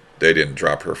that they didn't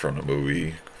drop her from the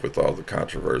movie with all the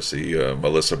controversy.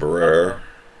 Melissa Barrera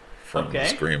from the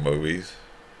Scream movies.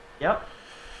 Yep.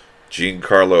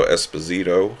 Giancarlo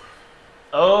Esposito.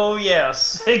 Oh,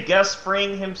 yes. Gus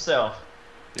Fring himself.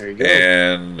 There you go.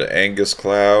 And Angus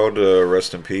Cloud,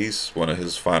 rest in peace, one of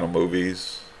his final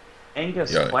movies.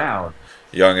 Angus Cloud.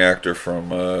 Young actor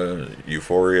from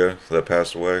Euphoria that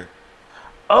passed away.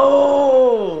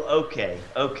 Oh, okay.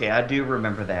 I do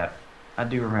remember that.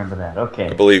 Okay.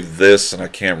 I believe this, and I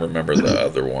can't remember the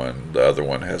other one. The other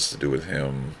one has to do with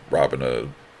him robbing a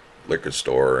liquor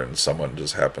store, and someone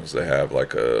just happens to have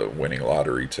like a winning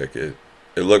lottery ticket.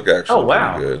 It looked actually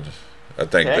pretty good. I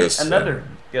think another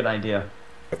good idea.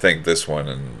 I think this one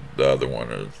and the other one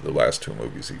are the last two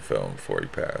movies he filmed before he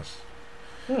passed.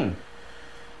 And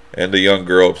the young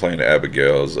girl playing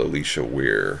Abigail is Alicia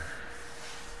Weir.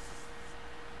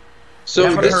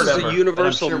 So this is a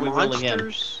Universal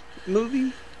Monsters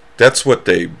movie? That's what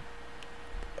it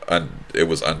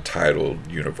was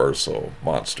untitled Universal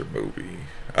Monster movie.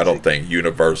 I don't think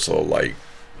Universal I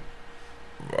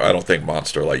don't think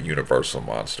Monster like Universal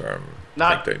Monster.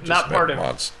 I think they just meant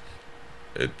Monster.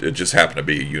 It just happened to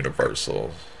be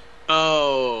Universal.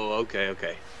 Oh,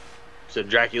 okay. So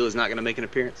Dracula's not going to make an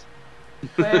appearance?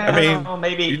 Well,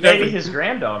 I mean, maybe his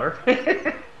granddaughter.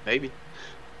 Maybe.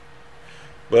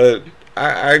 But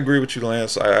I agree with you,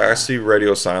 Lance. I see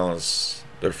Radio Silence,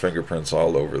 their fingerprints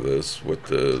all over this with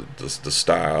the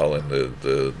style and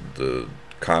the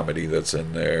comedy that's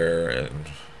in there and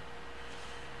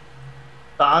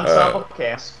the ensemble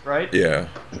cast, right? Yeah.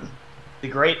 The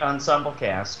great ensemble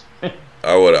cast.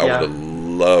 I would have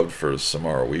loved for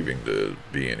Samara Weaving to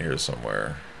be in here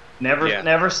somewhere.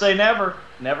 Never say never.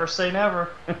 Never say never.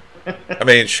 I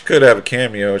mean, she could have a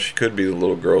cameo. She could be the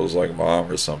little girl's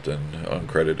mom or something.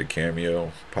 Uncredited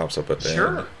cameo pops up at the end.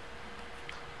 Sure.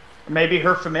 Maybe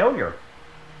her familiar.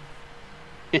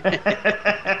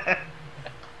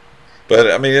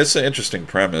 But I mean, it's an interesting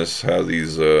premise. How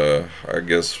these, I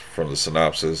guess, from the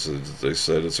synopsis, they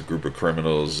said it's a group of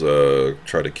criminals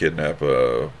try to kidnap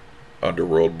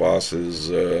underworld boss's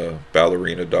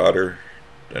ballerina daughter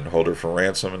and hold her for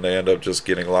ransom, and they end up just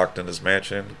getting locked in his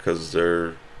mansion because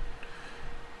they're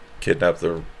kidnapped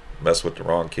or mess with the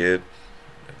wrong kid.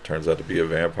 It turns out to be a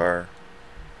vampire.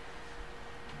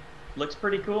 Looks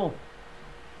pretty cool.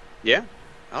 Yeah,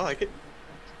 I like it.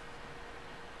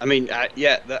 I mean,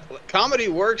 the comedy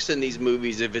works in these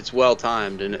movies if it's well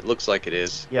timed, and it looks like it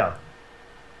is. Yeah.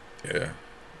 Yeah.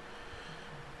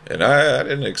 And I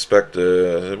didn't expect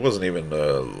it wasn't even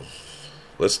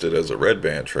listed as a Red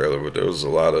Band trailer, but there was a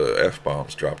lot of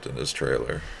F-bombs dropped in this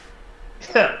trailer.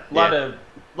 A lot of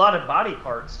body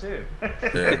parts too.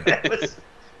 Yeah.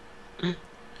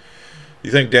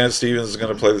 You think Dan Stevens is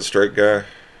going to play the straight guy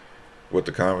with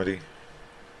the comedy?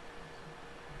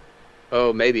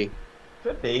 Oh, maybe.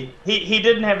 Could be. He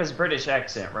didn't have his British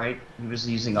accent, right? He was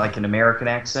using like an American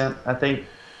accent, I think.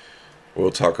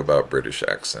 We'll talk about British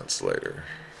accents later.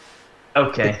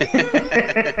 Okay.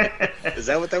 Is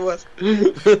that what that was?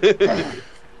 It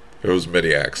was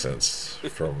many accents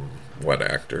from one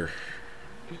actor.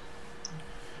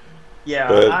 Yeah,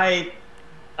 But-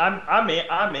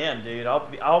 I'm in, dude.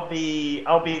 I'll be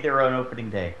there on opening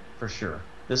day for sure.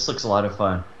 This looks a lot of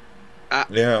fun.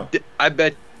 Yeah. I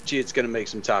bet you it's going to make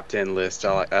some top 10 lists.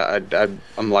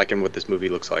 I'm liking what this movie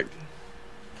looks like.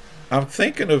 I'm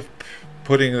thinking of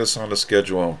putting this on the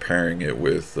schedule and pairing it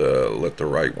with Let the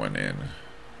Right One In.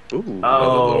 Ooh.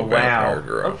 Oh, little wow. vampire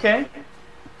girl. Okay.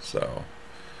 So,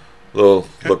 little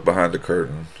look behind the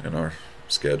curtain in our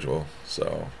schedule.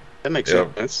 So, That makes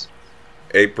Yep. sense.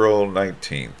 April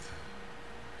 19th.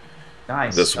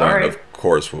 Nice. This All one, right. of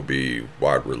course, will be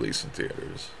wide release in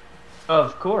theaters.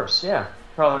 Of course, yeah.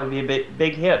 Probably be a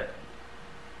big hit.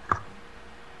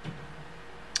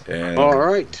 And All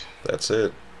right. that's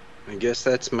it. I guess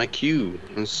that's my cue.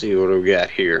 Let's see what we got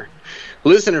here.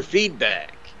 Listener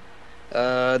feedback.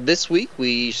 This week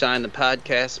we shined the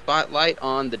podcast spotlight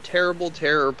on the Terrible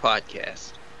Terror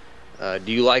podcast.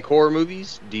 Do you like horror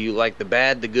movies? Do you like the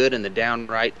bad, the good, and the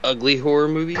downright ugly horror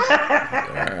movies?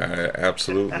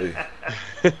 Absolutely.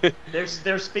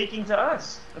 They're speaking to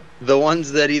us. The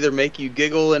ones that either make you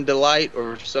giggle in delight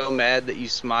or so mad that you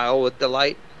smile with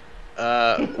delight?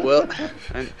 Well,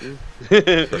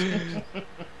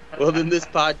 well, then this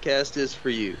podcast is for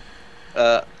you.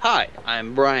 Hi,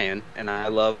 I'm Brian, and I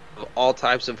love all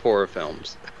types of horror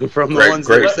films. From the ones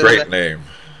that are Great name.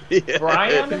 Yeah.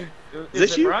 Brian?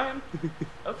 Is it you? Brian?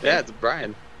 Okay. Yeah, it's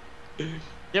Brian.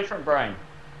 Different Brian.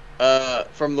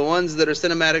 From the ones that are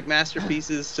cinematic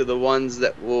masterpieces to the ones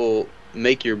that will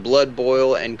make your blood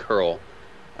boil and curl.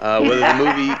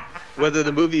 Whether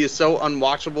the movie is so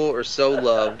unwatchable or so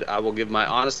loved, I will give my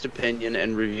honest opinion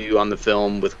and review on the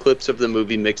film with clips of the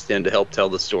movie mixed in to help tell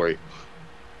the story.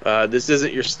 This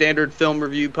isn't your standard film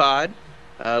review pod.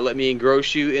 Let me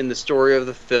engross you in the story of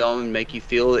the film and make you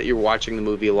feel that you're watching the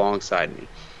movie alongside me.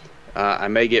 I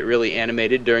may get really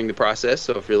animated during the process,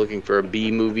 so if you're looking for a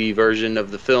B-movie version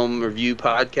of the film review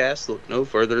podcast, look no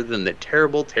further than the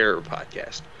Terrible Terror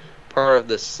podcast, part of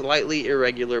the Slightly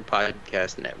Irregular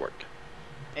Podcast Network.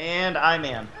 And I'm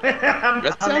in. I'm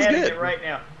sounds adding good. it right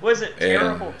now. Was it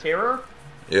Terrible Terror?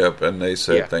 Yep, and they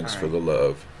said Yeah. thanks for All the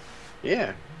love.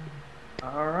 Yeah.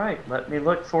 All right, let me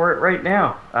look for it right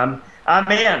now. I'm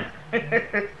in.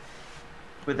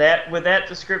 with that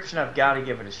description, I've got to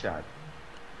give it a shot.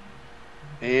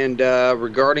 And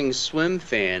regarding Swim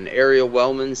Fan, Ariel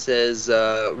Wellman says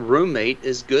Roommate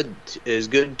is good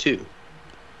too.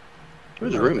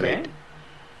 Who's Roommate? Okay. Is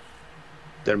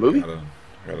that a movie?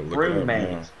 Gotta look Roommate.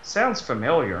 it up. Sounds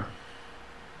familiar.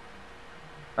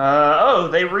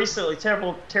 They recently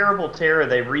Terrible Terror.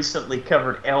 They recently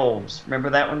covered Elves. Remember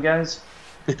that one, guys?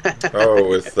 Oh,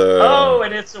 with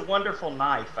And It's a Wonderful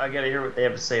Knife. I got to hear what they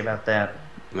have to say about that.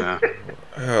 No.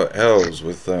 Elves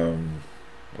with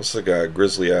what's the guy?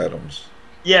 Grizzly Adams.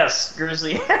 Yes,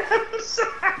 Grizzly Adams.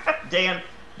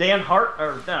 Dan Hart,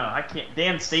 or no, I can't.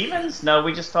 Dan Stevens? No,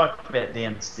 we just talked about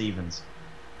Dan Stevens.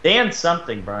 Dan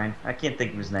something, Brian. I can't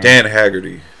think of his name. Dan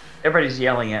Haggerty. Everybody's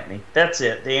yelling at me. That's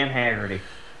it, Dan Haggerty.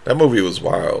 That movie was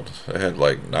wild. It had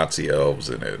like Nazi elves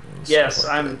in it. And Yes, stuff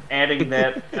like I'm adding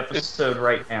that episode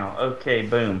right now. Okay,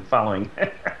 boom, following.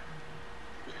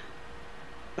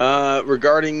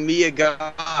 Regarding Mia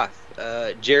Goth,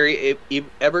 Jerry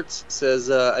Eberts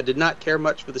says, I did not care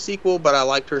much for the sequel, but I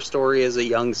liked her story as a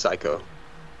young psycho. that.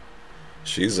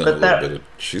 She's in But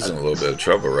a little bit of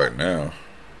trouble right now.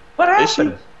 What Is she?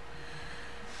 happened?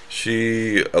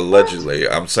 She allegedly,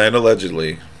 I'm saying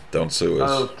allegedly, don't sue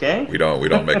us. Okay. We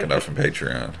don't make enough in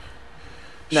Patreon.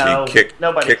 No,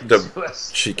 nobody can sue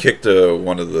us. She kicked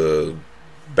one of the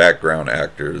background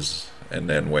actors, and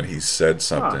then when he said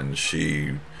something,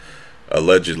 she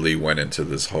allegedly went into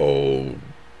this whole,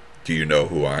 "Do you know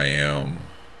who I am?"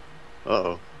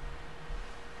 Uh-oh.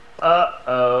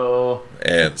 Uh-oh.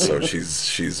 And so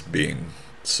she's being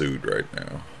sued right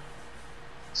now.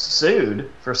 Sued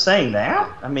for saying that?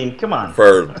 I mean, come on.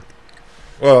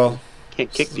 Well,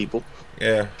 Can't kick people.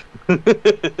 yeah.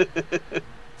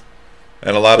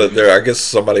 And a lot of I guess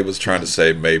somebody was trying to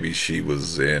say maybe she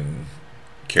was in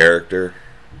character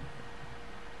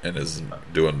and is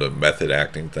doing the method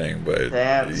acting thing, but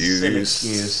That's an you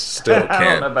excuse. still I don't know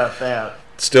can't about that.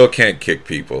 still can't kick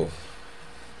people.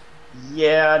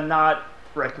 Yeah, not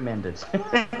recommended.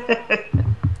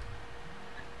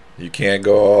 You can't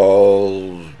go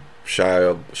all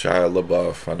Shia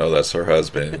LaBeouf. I know that's her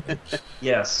husband.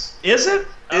 Yes. Is it?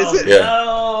 Is it? Yeah.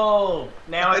 No.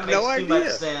 Now I it had makes no too idea. much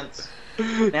sense.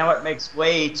 Now it makes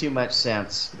way too much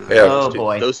sense. Yeah, Oh Those two-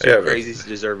 boy. Those two Yeah, crazies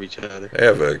deserve each other. They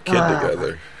have a kid Ah.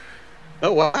 together.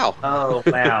 Oh, wow. Oh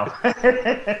wow.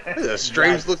 That's a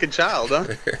strange looking child, huh?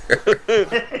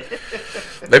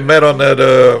 They met on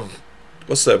that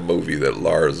what's that movie, that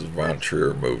Lars von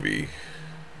Trier movie?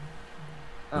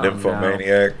 Oh, no.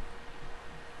 Nymphomaniac.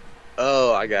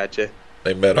 Oh, I gotcha.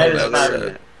 They met That on is that not-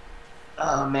 set.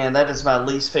 Oh man, that is my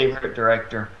least favorite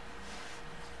director.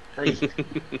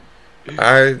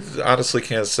 I honestly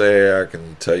can't say I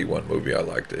can tell you one movie I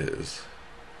liked of his.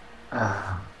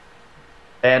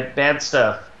 Bad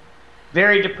stuff.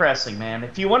 Very depressing, man.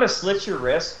 If you want to slit your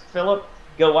wrist, Philip,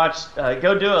 go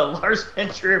do a Lars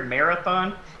Ventura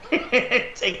marathon.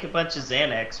 Take a bunch of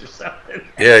Xanax or something.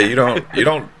 Yeah, you don't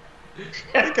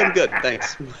I think I'm good,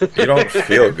 thanks. you don't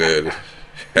feel good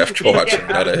after watching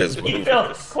none of his You movies.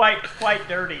 feel quite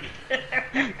dirty.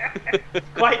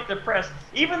 Quite depressed.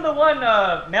 Even the one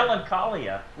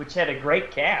Melancholia, which had a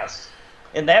great cast.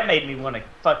 And that made me want to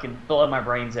fucking blow my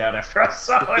brains out after I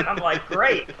saw it. I'm like,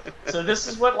 great. So this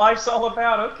is what life's all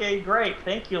about. Okay, great.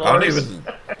 Thank you, Lars.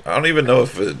 I don't even know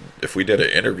if we did an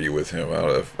interview with him. I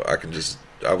would just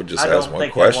I ask don't one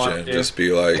think I want question and to. just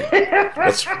be like,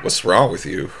 "What's wrong with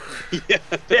you?"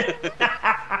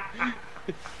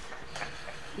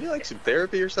 You like some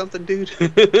therapy or something, dude?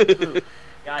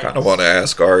 Kind of want to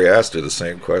ask Ari Aster the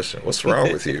same question. What's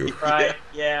wrong with you? Right,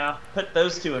 yeah. Put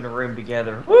those two in a room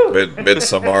together. Woo!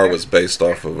 Midsommar was based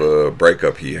off of a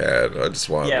breakup he had. I just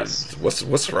wanted Yes. to,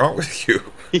 what's wrong with you?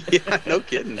 Yeah, no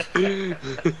kidding.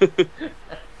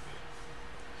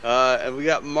 And we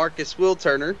got Marcus Will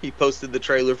Turner. He posted the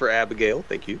trailer for Abigail.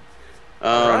 Thank you.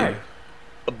 Right.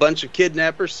 A bunch of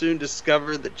kidnappers soon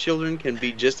discover that children can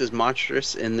be just as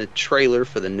monstrous in the trailer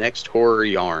for the next horror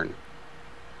yarn.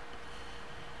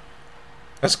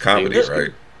 That's comedy, This-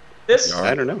 right? This, Yarn?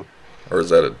 I don't know. Or is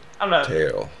that a I don't know.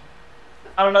 tale?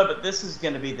 I don't know, but this is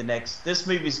going to be this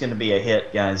movie's going to be a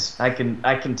hit, guys. I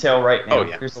can tell right now. Oh,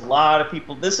 yeah. There's a lot of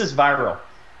people. This is viral.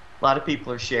 A lot of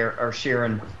people are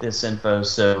sharing this info,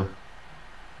 so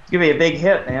it's going to be a big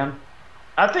hit, man.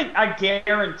 I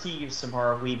guarantee you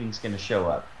Samara Weaving's going to show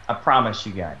up. I promise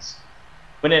you guys.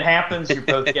 When it happens, you're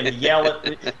both going to yell at.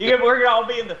 We're going to all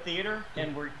be in the theater,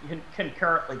 and we're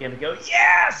concurrently going to go,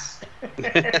 yes!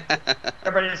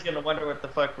 Everybody's going to wonder what the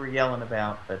fuck we're yelling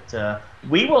about, but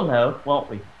we will know, won't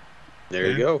we? There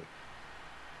you go.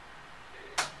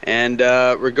 And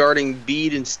regarding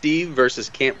Bede and Steve versus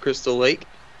Camp Crystal Lake,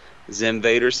 Zim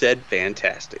Vader said,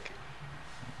 fantastic.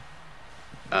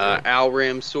 Al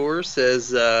Ramsour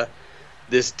says,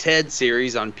 this TED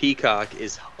series on Peacock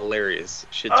is hilarious.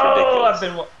 Shit's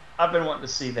ridiculous. I've been wanting to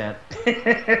see that.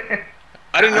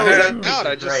 I didn't know it was I- out.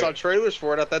 I just saw trailers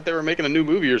for it. I thought they were making a new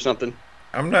movie or something.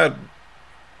 I'm not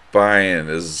buying.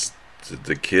 Is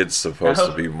the kid supposed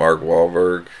to be Mark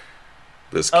Wahlberg?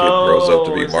 This kid grows up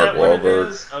to be is Mark that what it Wahlberg.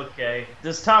 is? Okay.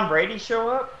 Does Tom Brady show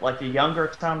up? Like a younger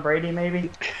Tom Brady, maybe?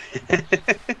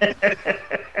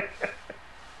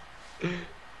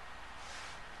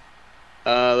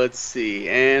 Let's see.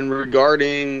 And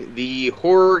regarding the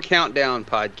Horror Countdown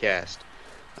podcast,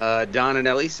 Don and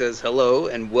Ellie says hello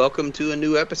and welcome to a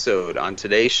new episode. On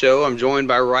today's show, I'm joined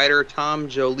by writer Tom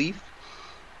Joliffe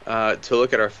to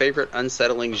look at our favorite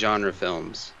unsettling genre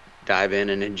films. Dive in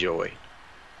and enjoy.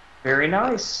 Very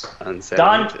nice.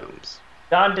 Unsettling films.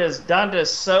 Don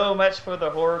does so much for the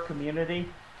horror community,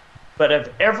 but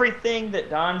of everything that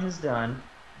Don has done,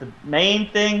 the main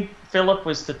thing, Philip,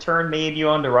 was to turn me and you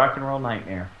on to Rock and Roll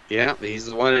Nightmare. Yeah, he's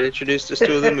the one that introduced us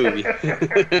to the movie.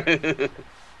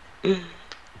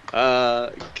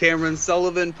 Cameron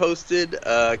Sullivan posted,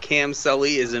 Cam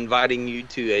Sully is inviting you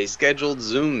to a scheduled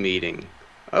Zoom meeting.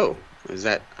 Oh, is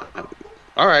that...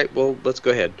 all right, well, let's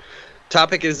go ahead.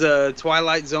 Topic is a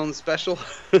Twilight Zone special.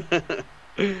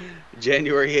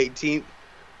 January 18th,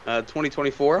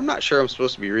 2024. I'm not sure I'm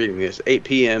supposed to be reading this. 8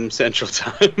 p.m. Central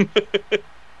Time.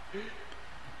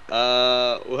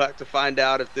 We'll have to find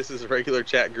out if this is a regular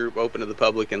chat group open to the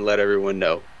public and let everyone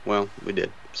know. Well, we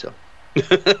did, so.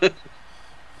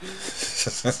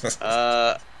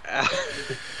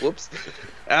 Whoops.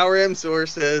 Our M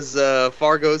says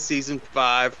Fargo season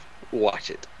 5. Watch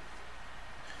it.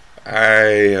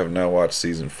 I have not watched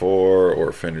season 4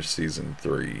 or finished season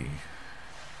 3.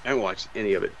 I haven't watched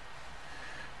any of it.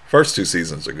 First 2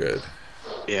 seasons are good.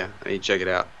 Yeah, I need to check it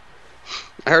out.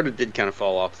 I heard it did kind of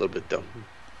fall off a little bit though.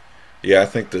 Yeah, I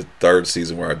think the 3rd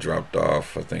season where I dropped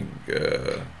off, I think,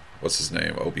 what's his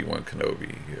name? Obi-Wan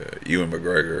Kenobi. Ewan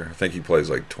McGregor. I think he plays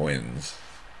like twins.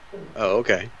 Oh,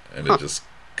 okay. And it just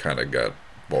kind of got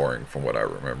boring from what I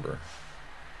remember.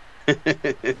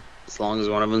 As long as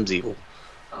one of them's evil.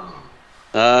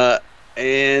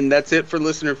 And that's it for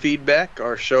listener feedback.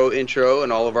 Our show intro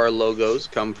and all of our logos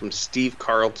come from Steve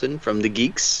Carlton from The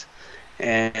Geeks.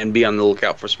 And be on the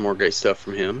lookout for some more great stuff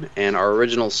from him. And our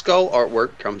original skull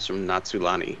artwork comes from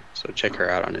Natsulani. So check her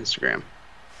out on Instagram.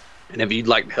 And if you'd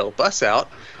like to help us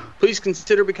out, please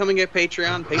consider becoming a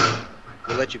Patreon patron.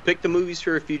 We'll let you pick the movies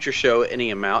for a future show at any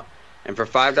amount. And for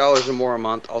 $5 or more a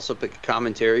month, also pick a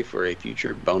commentary for a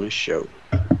future bonus show.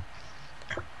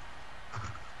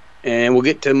 And we'll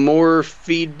get to more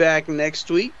feedback next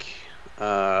week.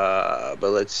 But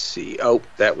let's see. Oh,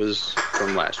 that was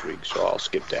from last week, so I'll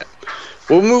skip that.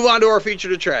 We'll move on to our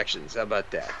featured attractions. How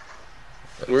about that?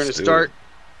 We're going to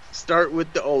start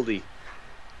with the oldie.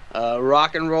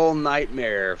 Rock and Roll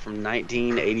Nightmare from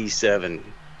 1987.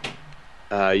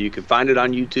 You can find it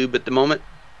on YouTube at the moment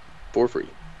for free.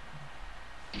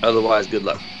 Otherwise, good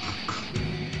luck.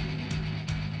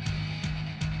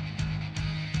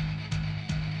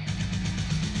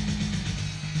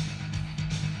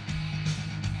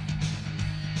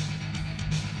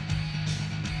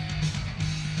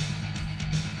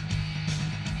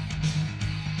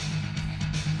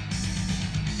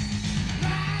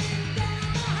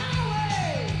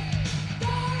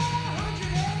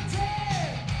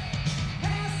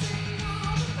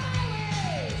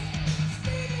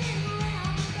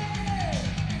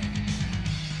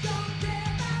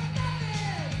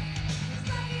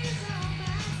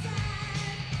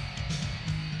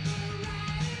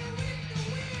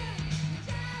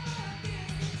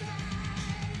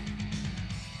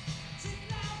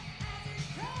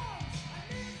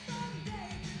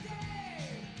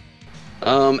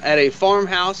 At a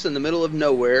farmhouse in the middle of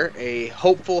nowhere, a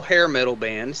hopeful hair metal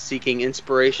band seeking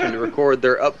inspiration to record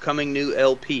their upcoming new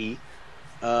LP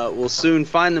will soon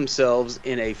find themselves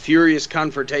in a furious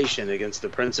confrontation against the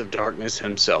Prince of Darkness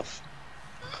himself.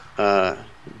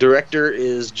 Director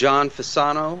is John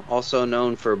Fasano, also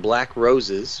known for Black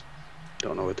Roses.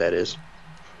 Don't know what that is.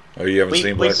 Oh, you haven't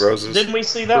seen Black Roses? Didn't we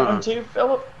see that one too,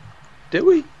 Philip? Did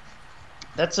we?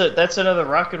 That's another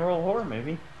rock and roll horror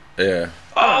movie. Yeah.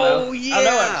 Oh, yeah. I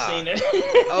know I've seen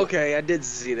it. Okay, I did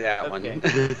see that one.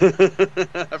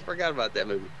 I forgot about that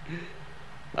movie.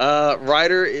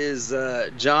 Writer is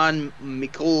John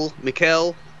Mikel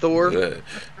Thor.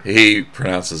 He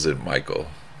pronounces it Michael.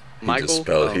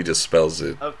 Michael? He just spells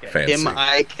it fancy.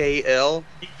 Mikl.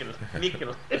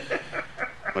 Mikkel.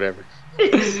 Whatever.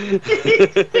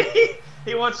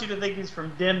 He wants you to think he's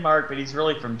from Denmark, but he's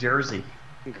really from Jersey.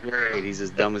 Great, he's as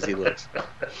dumb as he looks.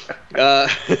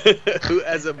 Who,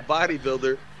 as a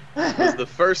bodybuilder, was the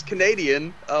first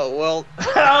Canadian,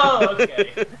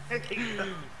 okay.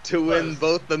 to win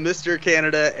both the Mr.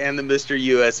 Canada and the Mr.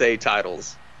 USA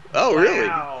titles. Oh, really?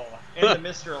 Wow. And the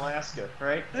Mr. Alaska,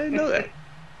 right? I didn't know that.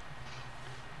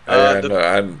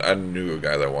 I knew a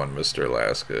guy that won Mr.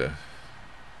 Alaska.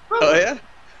 Oh, yeah?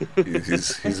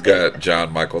 He's got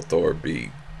John Michael Thor beat.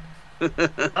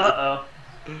 Uh-oh.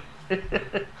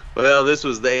 Well, this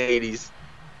was the 80s.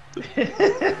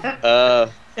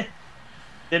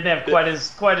 Didn't have quite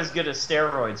as good as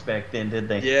steroids back then, did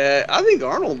they? Yeah, I think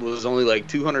Arnold was only like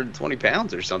 220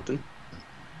 pounds or something.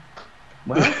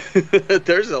 What?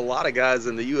 There's a lot of guys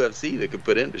in the UFC that could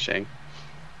put into Shane.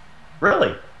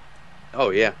 Really?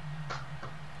 Oh, yeah.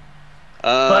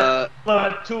 But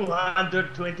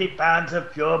 220 pounds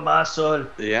of pure muscle.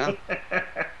 Yeah.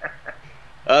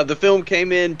 The film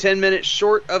came in 10 minutes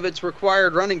short of its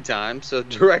required running time, so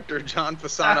director John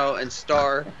Fasano and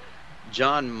star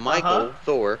John Michael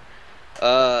Thor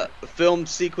filmed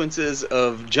sequences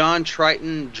of John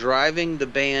Triton driving the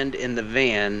band in the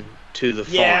van to the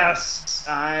farm. Yes,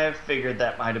 I figured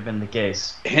that might have been the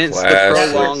case. Hence the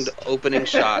prolonged opening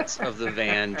shots of the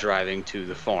van driving to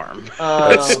the farm.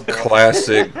 That's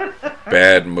classic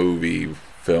bad movie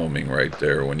filming right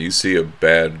there. When you see a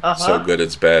bad, so good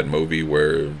it's bad movie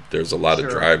where there's a lot of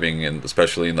driving, and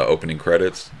especially in the opening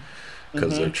credits,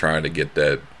 because they're trying to get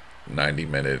that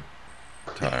 90-minute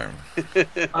time.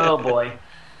 Oh boy.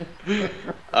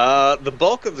 The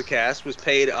bulk of the cast was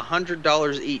paid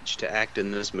 $100 each to act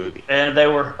in this movie. And they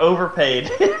were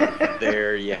overpaid.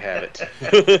 There you have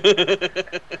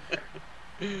it.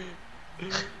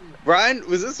 Brian,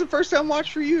 was this the first time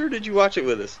watch for you, or did you watch it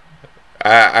with us?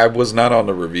 I was not on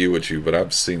the review with you, but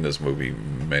I've seen this movie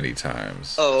many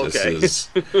times. Oh, okay.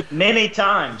 Many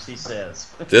times, he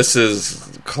says. This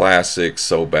is classic,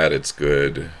 so bad it's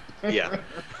good. Yeah.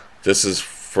 This is,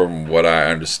 from what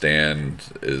I understand,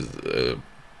 is a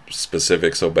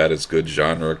specific so bad it's good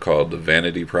genre called the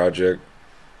Vanity Project.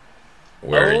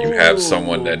 where you have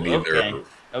someone that neither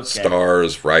Okay.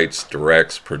 stars, writes,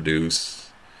 directs,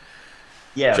 produce.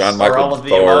 Yes, John or all Michael of the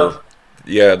Thor. above.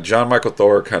 Yeah, John Michael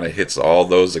Thor kind of hits all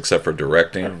those except for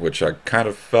directing, which I kind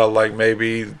of felt like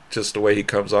maybe just the way he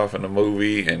comes off in the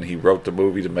movie, and he wrote the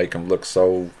movie to make him look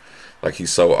so like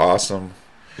he's so awesome.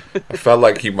 I felt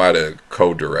like he might have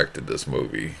co-directed this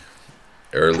movie,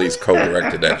 or at least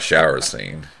co-directed that shower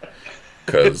scene,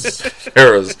 because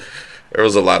there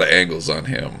was a lot of angles on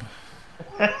him.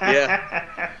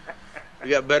 Yeah. We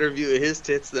got better view of his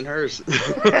tits than hers.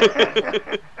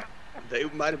 They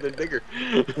might have been bigger.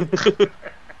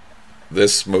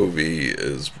 This movie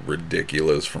is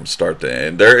ridiculous from start to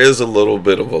end. There is a little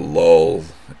bit of a lull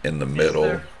in the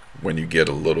middle when you get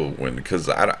a little because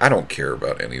I don't care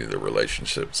about any of the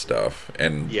relationship stuff.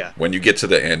 And when you get to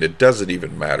the end, it doesn't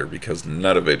even matter because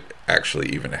none of it actually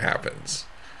even happens.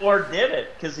 Or did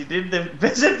it? Because he did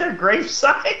visit their grave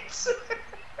sites.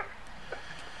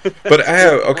 But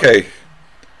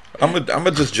I'm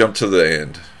gonna just jump to the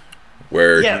end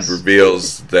where he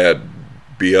reveals that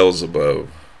Beelzebub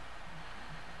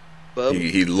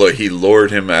he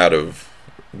lured him out of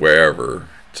wherever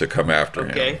to come after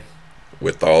him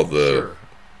with all the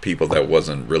people that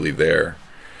wasn't really there.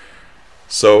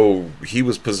 So he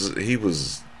was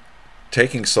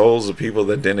taking souls of people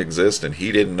that didn't exist and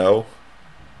he didn't know.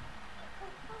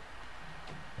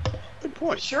 Good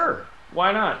point. Sure,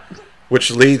 why not?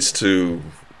 Which leads to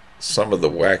some of the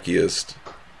wackiest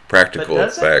practical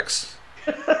effects.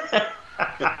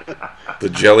 The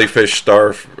jellyfish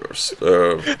star,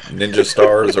 ninja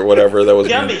stars or whatever that was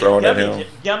being thrown at him.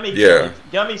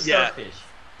 Yummy starfish.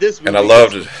 This movie and I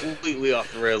loved it. Completely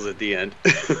off the rails at the end.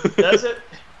 Does it?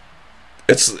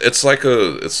 It's like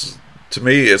to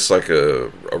me it's like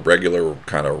a regular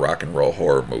kind of rock and roll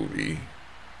horror movie.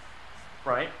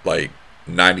 Right. Like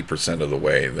 90% of the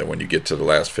way, and then when you get to the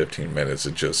last 15 minutes,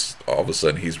 it just all of a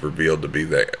sudden he's revealed to be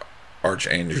the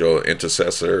archangel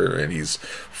intercessor, and he's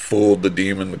fooled the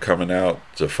demon coming out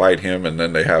to fight him, and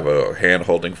then they have a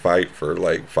hand-holding fight for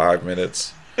like 5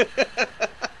 minutes.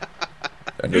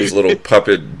 And there's little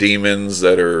puppet demons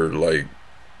that are like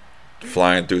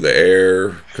flying through the air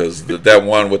because that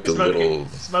one with the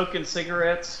smoking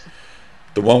cigarettes.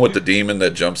 The one with the demon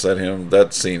that jumps at him,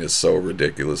 that scene is so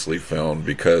ridiculously filmed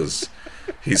because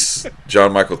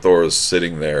John Michael Thor is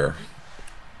sitting there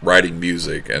writing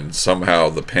music and somehow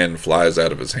the pen flies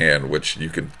out of his hand, which you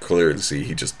can clearly see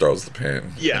he just throws the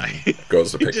pen. Yeah.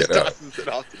 Goes to pick it up. It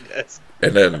off the desk.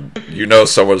 And then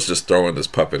someone's just throwing this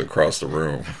puppet across the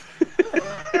room.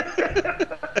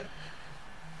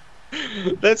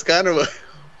 That's kind of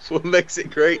what makes it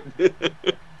great.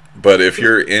 But if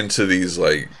you're into these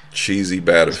like cheesy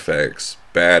bad effects,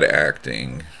 bad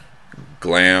acting,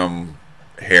 glam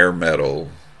hair metal,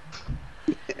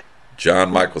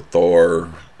 John Michael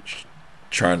Thor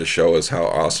trying to show us how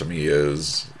awesome he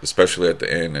is, especially at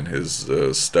the end in his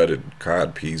studded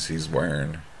cod piece he's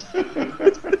wearing.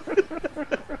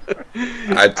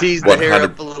 I teased the hair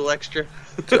up a little extra.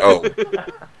 Oh,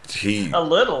 a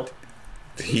little.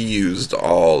 He used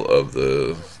all of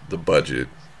the budget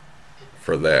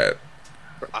for that.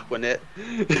 For Aquanet.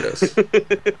 Yes.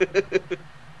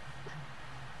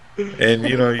 And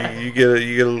you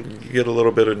get a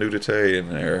little bit of nudity in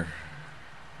there,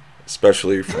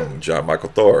 especially from John Michael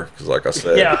Thor, because like I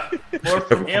said, more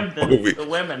from him than the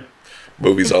women.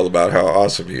 Movie's all about how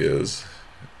awesome he is.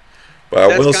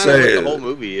 But I will say what the whole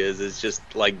movie is just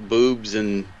like boobs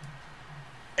and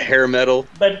hair metal.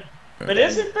 But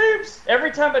is it boobs?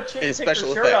 Every time a chick takes her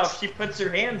shirt effects off, she puts her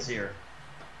hands here.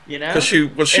 You know? And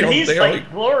he's like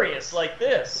glorious like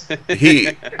this.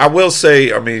 I will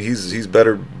say, I mean, he's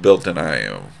better built than I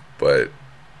am, but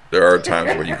there are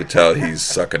times where you could tell he's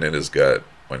sucking in his gut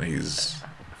when he's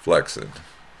flexing.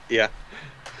 Yeah.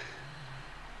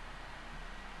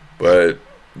 But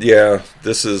yeah,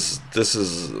 this is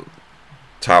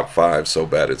top 5 so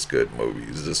bad it's good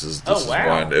movies. This is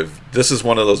one. If this is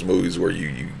one of those movies where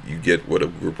you get with a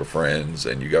group of friends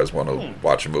and you guys want to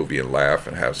watch a movie and laugh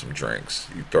and have some drinks,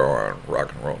 you throw on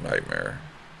Rock and Roll Nightmare.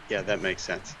 Yeah, that makes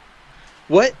sense.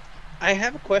 What? I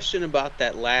have a question about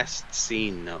that last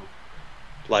scene though.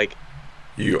 Like,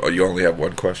 you only have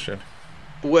one question?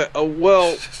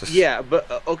 Well, yeah,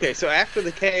 but okay. So after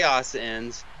the chaos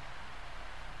ends,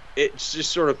 it just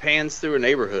sort of pans through a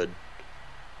neighborhood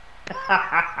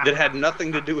that had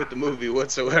nothing to do with the movie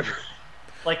whatsoever.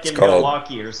 Like in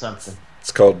Milwaukee or something.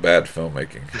 It's called bad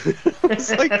filmmaking. It's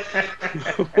like,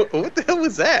 what the hell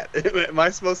was that? Am I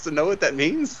supposed to know what that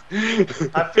means?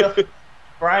 I feel,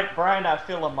 Brian, I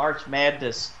feel a March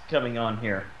Madness coming on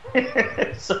here.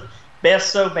 So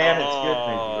Best so bad it's good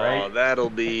movie, right?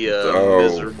 That'll be a Oh.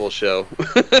 miserable show.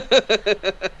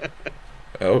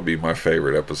 That would be my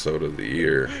favorite episode of the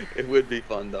year. It would be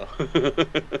fun though.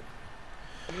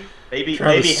 Maybe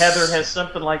Trying to Heather has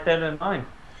something like that in mind.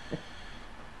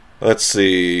 Let's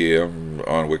see, on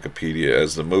Wikipedia,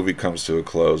 as the movie comes to a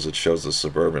close, it shows a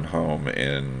suburban home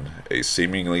in a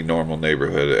seemingly normal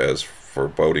neighborhood as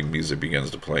foreboding music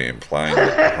begins to play, implying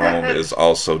that the home is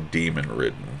also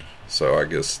demon-ridden. So I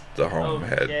guess the home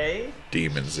had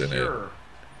demons in it.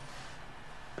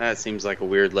 That seems like a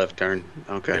weird left turn.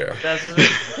 Okay. Yeah.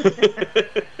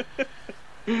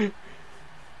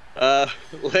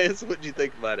 Lance, what'd you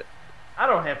think about it? I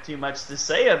don't have too much to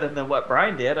say other than what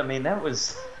Brian did. I mean, that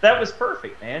was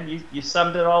perfect, man. You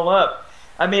summed it all up.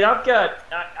 I mean,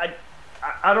 I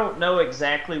don't know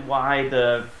exactly why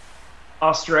the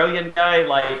Australian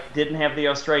guy didn't have the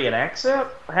Australian accent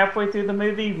halfway through the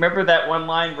movie. Remember that one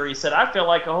line where he said, "I feel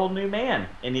like a whole new man,"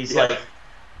 and he's like,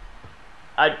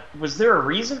 was there a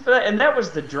reason for that? And that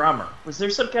was the drummer. Was there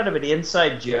some kind of an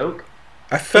inside joke?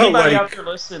 I felt Anybody like out there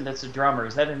listening that's a drummer,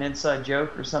 is that an inside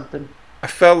joke or something? I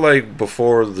felt like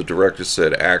before the director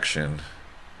said action,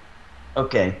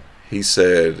 Okay. he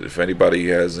said if anybody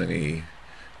has any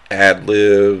ad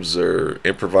libs or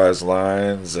improvised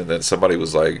lines, and then somebody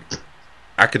was like,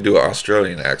 I could do an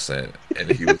Australian accent,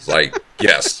 and he was like,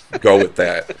 yes, go with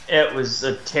that. It was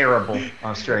a terrible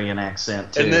Australian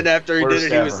accent too. And then after he Worst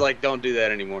did it, he was ever. like, don't do that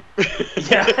anymore.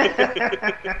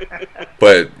 Yeah.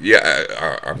 But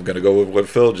yeah, I'm gonna go with what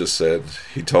Phil just said.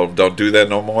 He told him don't do that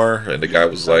no more, and the guy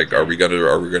was like, "Are we gonna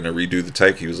redo the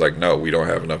take?" He was like, "No, we don't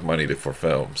have enough money for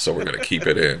film, so we're gonna keep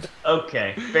it in."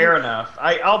 Okay, fair enough.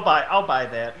 I'll buy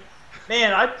that.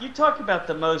 Man, you talk about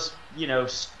the most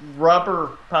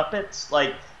rubber puppets.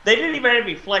 Like they didn't even have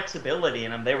any flexibility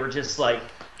in them. They were just like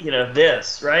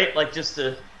this, right? Like just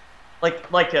an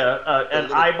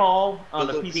eyeball on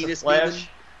a piece of flesh. Demon?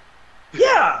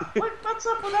 Yeah, what's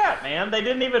up with that, man? They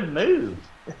didn't even move.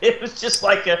 It was just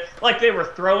like they were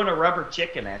throwing a rubber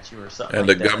chicken at you or something. And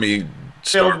like the that. gummy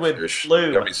Filled with starfish,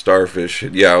 lube. gummy starfish.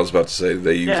 Yeah, I was about to say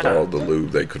they used Yeah. all the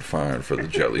lube they could find for the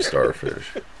jelly starfish.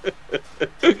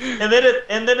 And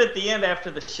then at the end,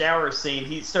 after the shower scene,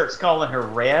 he starts calling her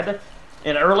Red.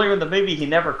 And earlier in the movie, he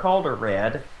never called her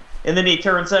Red. And then he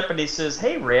turns up and he says,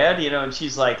 "Hey, Red," and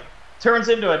she's like, turns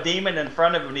into a demon in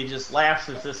front of him, and he just laughs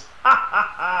and says, "Ha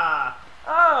ha ha!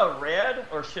 Oh, Red,"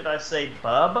 or should I say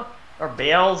Bub, or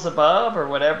Beelzebub, or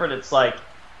whatever. And it's like,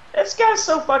 this guy's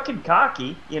so fucking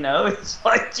cocky, It's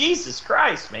like, Jesus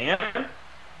Christ, man.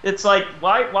 It's like,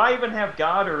 why even have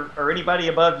God or anybody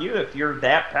above you if you're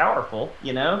that powerful,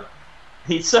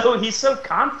 He's so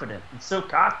confident and so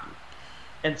cocky.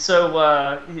 And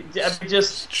so,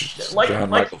 just like John you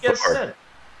Michael guys Farr. said,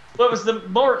 what was the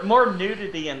more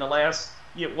nudity in the last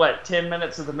 10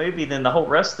 minutes of the movie than the whole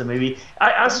rest of the movie?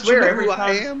 I swear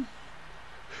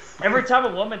every time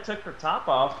a woman took her top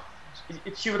off,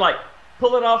 she would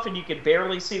pull it off and you could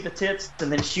barely see the tits,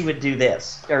 and then she would do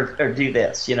this or do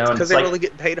this, Because they really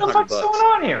get paid what the $100. fuck's going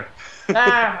on here?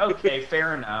 Okay,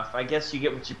 fair enough. I guess you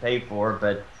get what you pay for,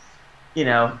 but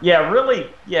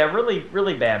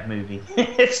really bad movie.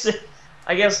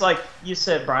 I guess like you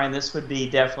said, Brian, this would be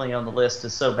definitely on the list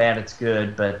of so bad it's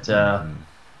good, but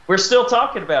we're still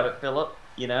talking about it, Philip.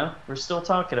 We're still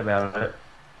talking about it.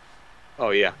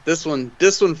 Oh yeah, this one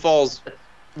falls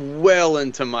well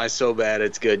into my so bad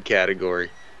it's good category.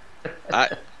 I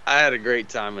had a great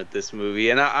time at this movie,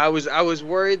 and I was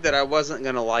worried that I wasn't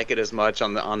gonna like it as much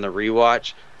on the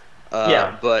rewatch.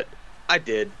 But I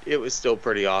did. It was still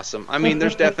pretty awesome. I mean,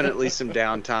 there's definitely some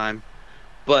downtime,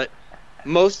 but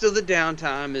most of the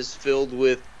downtime is filled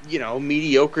with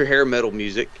mediocre hair metal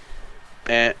music.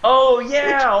 And all the it's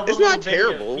not little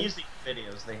terrible. Music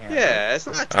videos they have. Yeah, it's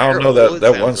not I terrible. don't know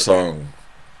that one sounds song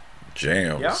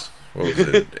jams. Yeah. What was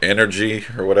it? Energy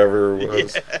or whatever it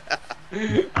was.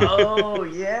 Oh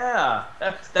yeah,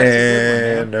 that's a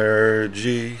good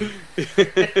Energy.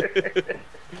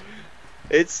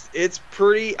 It's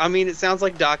pretty. I mean, it sounds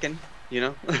like Dokken,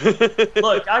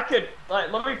 Look, I could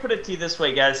let me put it to you this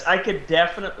way, guys. I could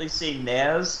definitely see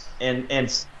Nez and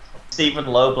Stephen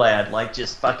Loblad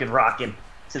just fucking rocking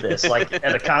to this,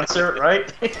 at a concert,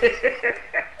 right?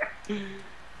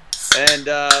 And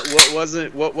what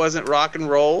wasn't rock and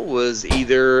roll was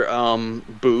either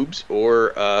boobs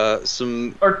or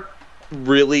some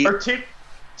really Tubular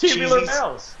cheesy-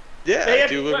 Bells. yeah.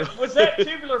 Was that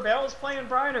Tubular Bells playing,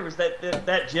 Brian, or was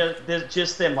that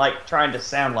just them trying to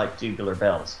sound like Tubular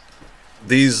Bells?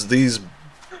 These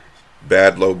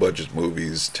bad low budget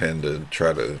movies tend to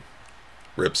try to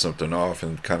rip something off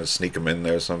and kind of sneak them in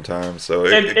there sometimes. So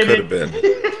it could have been.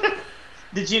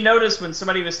 Did you notice when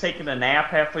somebody was taking a nap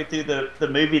halfway through the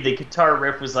movie, the guitar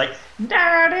riff was like,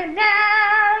 "Nighty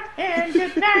night and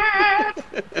good night."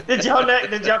 Did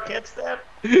y'all catch that?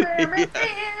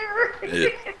 Yeah.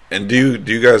 And do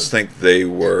you guys think they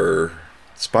were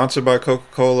sponsored by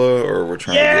Coca-Cola, or were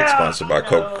trying to get sponsored by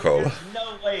Coca-Cola? There's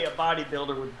no way a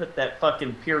bodybuilder would put that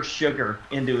fucking pure sugar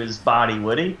into his body,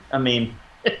 would he? I mean,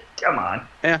 come on.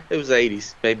 Yeah, it was the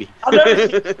 80s, maybe.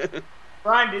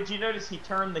 Brian, did you notice he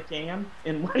turned the can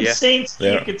in one scene so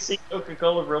you could see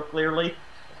Coca-Cola real clearly?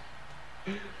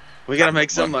 We gotta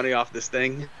make some money off this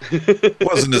thing.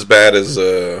 Wasn't as bad as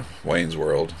Wayne's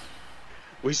World.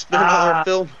 We spent all our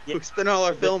film. We spent all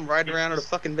our film riding around in a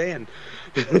fucking van.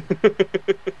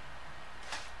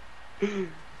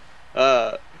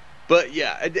 But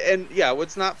yeah, and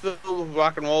what's not filled with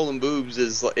rock and roll and boobs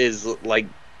is like,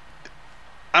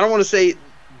 I don't want to say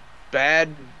bad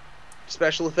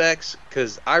special effects,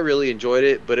 because I really enjoyed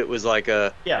it, but it was like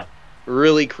a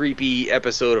really creepy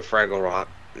episode of Fraggle Rock.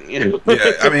 You know?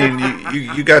 Yeah, I mean,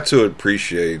 you got to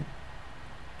appreciate,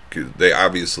 'cause they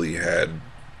obviously had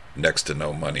next to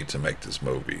no money to make this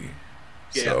movie,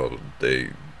 so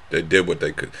they did what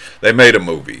they could. They made a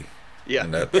movie,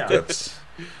 and that's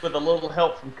with a little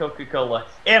help from Coca-Cola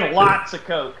and lots of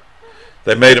Coke.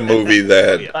 They made a movie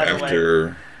that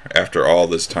after all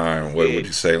this time, what would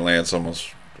you say, Lance?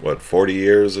 Almost 40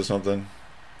 years or something?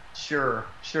 Sure.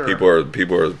 People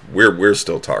are we're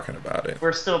still talking about it.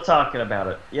 We're still talking about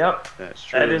it. Yep, that's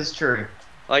true. That is true.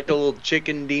 Like the little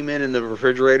chicken demon in the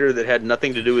refrigerator that had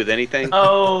nothing to do with anything.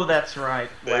 Oh, that's right.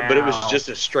 Wow. But it was just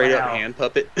a straight up hand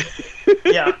puppet.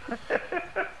 Yeah.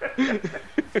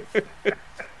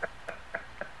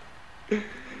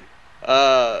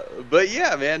 But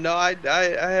yeah, man, no, I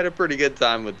had a pretty good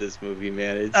time with this movie,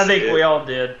 man. I think we all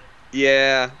did.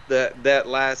 Yeah, that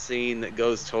last scene that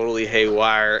goes totally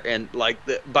haywire, and like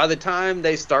by the time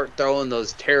they start throwing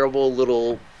those terrible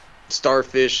little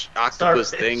starfish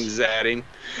things at him.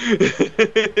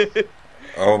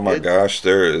 Oh my gosh,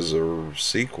 there is a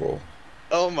sequel.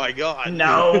 Oh my god.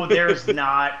 No, there's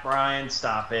not, Brian.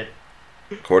 Stop it.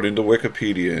 According to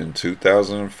Wikipedia, in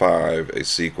 2005, a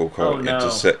sequel called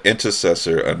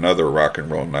Intercessor, Another Rock and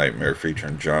Roll Nightmare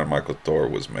featuring John Michael Thor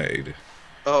was made.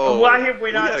 Oh, why have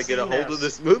we not gotta seen get a hold of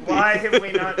this movie. Why have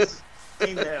we not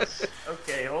seen this?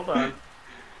 Okay, hold on.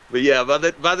 But yeah, by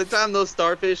the time those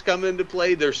starfish come into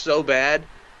play, they're so bad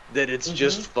that it's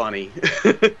just funny.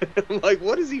 I'm like,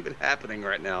 what is even happening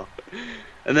right now?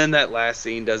 And then that last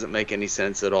scene doesn't make any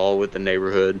sense at all with the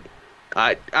neighborhood.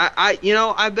 I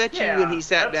bet you when he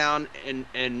sat down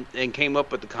and came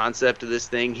up with the concept of this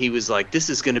thing, he was like, this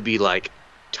is going to be like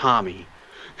Tommy.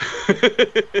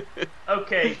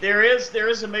 Okay, there is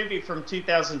a movie from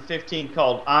 2015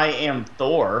 called I Am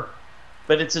Thor,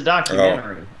 but it's a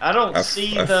documentary.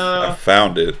 I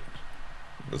found it.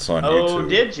 It's on YouTube. Oh,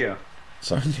 did you?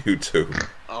 It's on YouTube.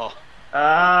 Oh.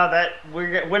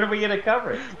 When are we gonna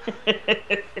cover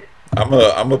it? I'm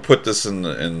gonna put this in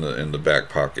the back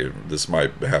pocket. This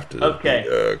might have to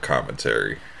be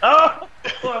commentary. Oh,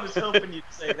 I was hoping you'd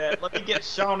say that. Let me get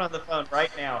Sean on the phone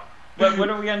right now. When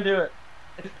are we gonna do it?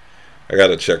 I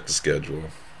gotta check the schedule.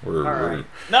 We gotta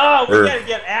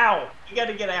get Al. We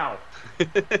gotta get Al.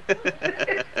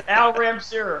 Al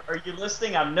Ramseur, are you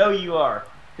listening? I know you are,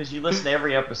 because you listen to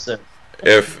every episode.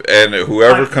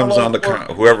 Whoever comes on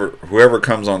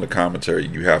the commentary,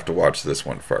 you have to watch this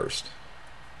one first.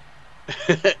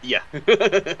 Yeah,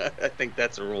 I think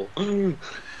that's a rule.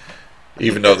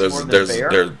 Even though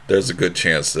there's a good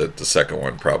chance that the second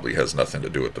one probably has nothing to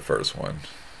do with the first one.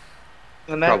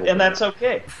 And that's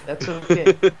okay. That's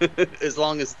okay. As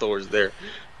long as Thor's there.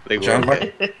 John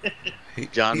Michael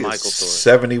Thor.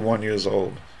 71 years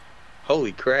old.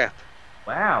 Holy crap.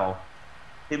 Wow.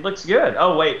 He looks good.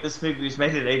 Oh, wait. This movie was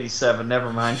made in 87.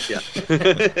 Never mind. Yeah.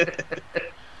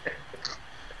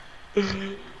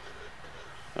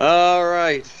 All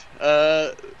right.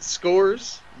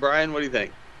 Scores. Brian, what do you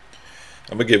think?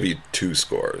 I'm going to give you 2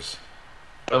 scores.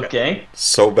 Okay.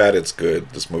 So Bad It's Good.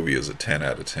 This movie is a 10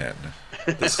 out of 10.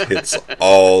 This hits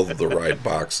all the right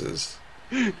boxes.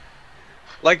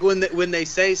 Like when they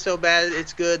say So Bad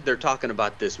It's Good, they're talking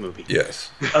about this movie. Yes.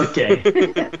 Okay.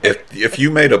 If you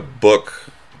made a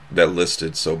book that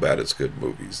listed So Bad It's Good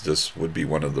movies, this would be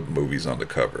one of the movies on the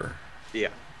cover. Yeah.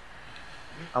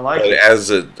 I like it. As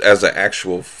an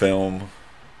actual film,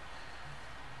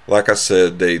 like I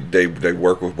said, they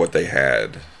work with what they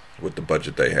had, with the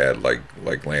budget they had.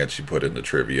 Like Lance, you put in the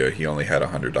trivia, he only had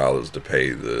 $100 to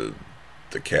pay the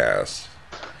cast.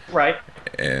 Right.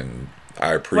 And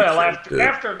I appreciate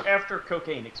after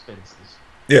cocaine expenses.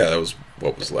 Yeah, that was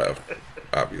what was left,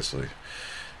 obviously.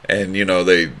 And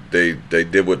they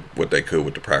did what they could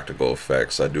with the practical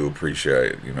effects. I do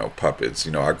appreciate puppets.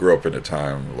 I grew up in a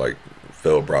time like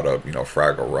Phil brought up,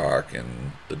 Fraggle Rock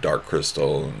and the Dark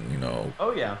Crystal, and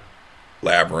Oh yeah.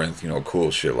 Labyrinth,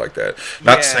 cool shit like that.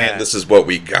 Not saying this is what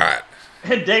we got.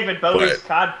 And David Bowie's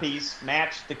codpiece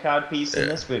matched the codpiece in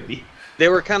this movie. They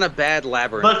were kind of bad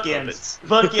Labyrinth puppets.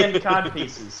 Bookend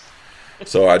codpieces.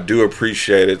 So I do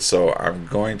appreciate it. So I'm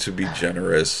going to be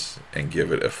generous and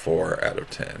give it a 4 out of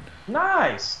 10.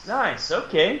 Nice.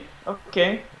 Okay.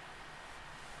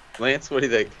 Lance, what do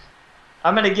you think?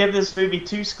 I'm going to give this movie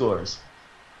 2 scores.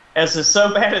 As a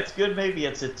so bad it's good movie,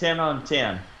 it's a 10 on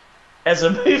 10. As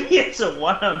a movie, it's a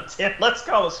 1 on 10. Let's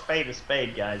call a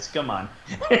spade, guys. Come on.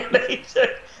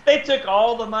 They took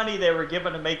all the money they were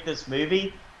given to make this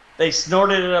movie. They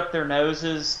snorted it up their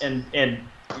noses and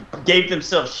gave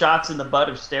themselves shots in the butt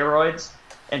of steroids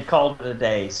and called it a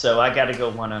day. So I got to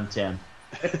go 1 on 10.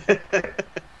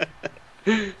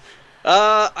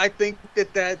 I think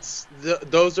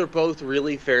those are both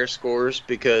really fair scores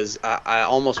because I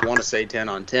almost want to say 10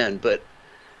 on 10. But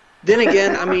then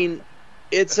again, I mean,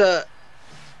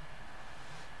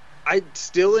 I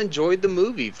still enjoyed the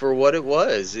movie for what it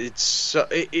was. It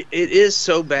is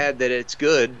so bad that it's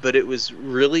good, but it was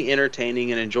really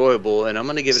entertaining and enjoyable, and I'm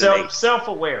going to give it an 8.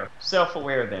 Self-aware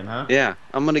then, huh? Yeah,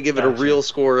 I'm going to give it a real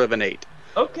score of an 8.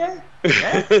 Okay,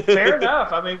 yeah, fair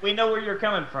enough. I mean, we know where you're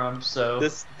coming from, so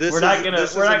we're not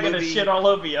gonna shit all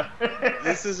over you.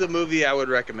 This is a movie I would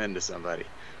recommend to somebody.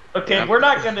 Okay, yeah. We're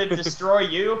not gonna destroy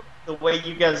you the way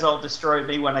you guys all destroyed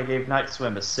me when I gave Night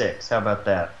Swim a 6. How about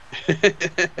that?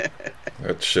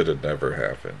 That should have never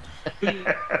happened.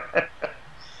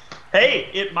 Hey,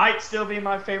 it might still be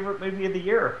my favorite movie of the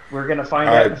year. We're gonna find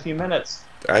out in a few minutes.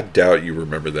 I doubt you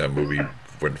remember that movie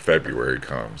when February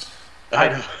comes.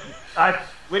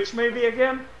 Which movie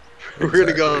again? We're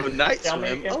gonna go Night Swim.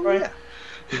 Again,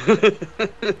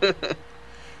 yeah.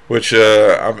 Which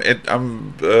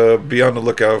I'm be on the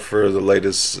lookout for the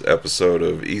latest episode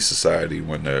of E Society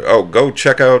when go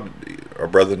check out our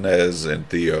brother Nez and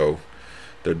Theo.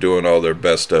 They're doing all their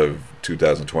best of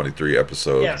 2023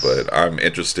 episodes, yes. But I'm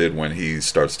interested when he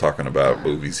starts talking about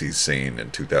movies he's seen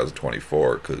in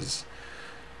 2024 because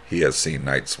he has seen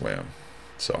Night Swim.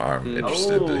 So I'm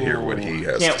interested to hear what he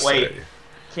has to say.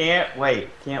 Can't wait.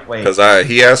 Because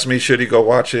he asked me should he go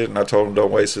watch it, and I told him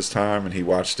don't waste his time, and he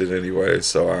watched it anyway.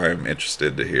 So I'm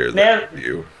interested to hear that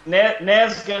review.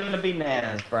 Naz gonna be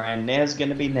Naz, Brian. Naz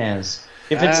gonna be Naz.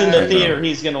 If it's in the theater,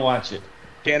 he's gonna watch it.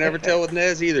 Can't ever tell with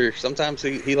Naz either. Sometimes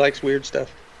he likes weird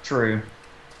stuff. True.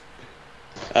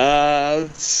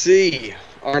 Let's see.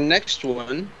 Our next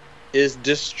one is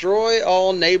Destroy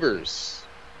All Neighbors.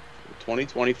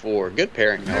 2024. Good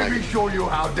pairing. Let me show you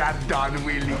how that's done,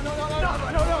 Willie. No.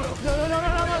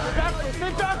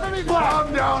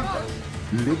 Calm down.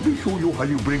 Let me show you how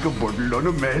you break a bottle on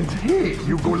a man's head.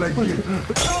 You go like this.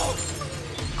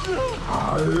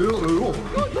 Hello.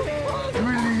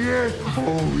 Willie, yes.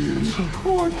 Oh, yes.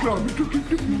 Oh, I promise to keep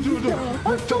the music down.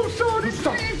 I'm so sorry.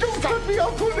 Please don't cut me.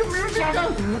 I'll pull the music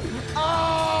down. Oh!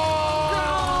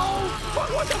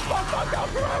 What the fuck? Calm down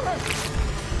forever.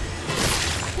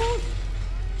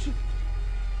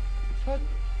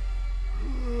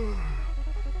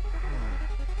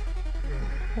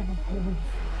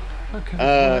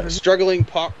 Struggling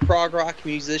prog rock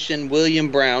musician William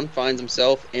Brown finds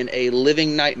himself in a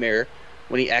living nightmare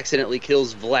when he accidentally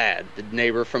kills Vlad, the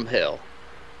neighbor from hell.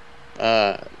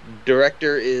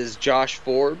 Director is Josh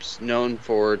Forbes, known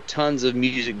for tons of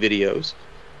music videos.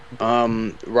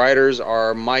 Writers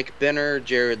are Mike Benner,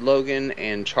 Jared Logan,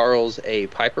 and Charles A.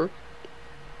 Piper.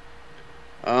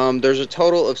 There's a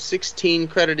total of 16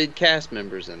 credited cast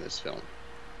members in this film.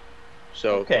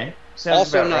 So, okay. Sounds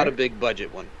also not right. a big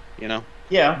budget one, you know?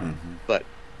 Yeah. Mm-hmm. But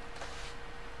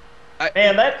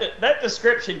man, that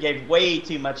description gave way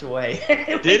too much away.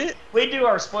 Did it? We do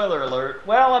our spoiler alert.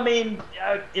 Well, I mean,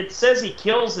 it says he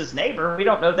kills his neighbor. We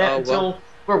don't know that until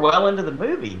we're well into the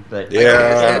movie. But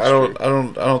yeah, I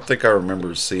don't think I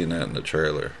remember seeing that in the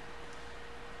trailer.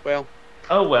 Well.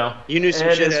 Oh well. You knew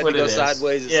some shit had to go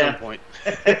sideways at some point.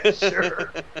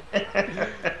 Sure.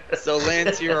 So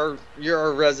Lance, you're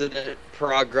our resident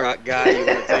prog rock guy. You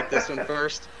want to take this one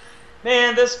first?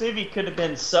 Man, this movie could have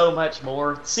been so much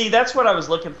more. See, that's what I was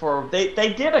looking for.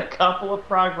 They did a couple of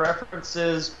prog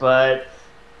references, but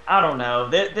I don't know.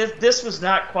 This was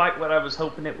not quite what I was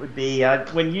hoping it would be.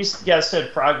 When you guys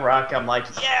said prog rock, I'm like,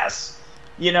 yes.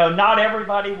 You know, not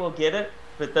everybody will get it,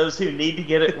 but those who need to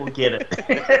get it will get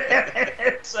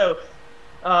it. So,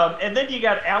 and then you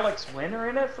got Alex Winter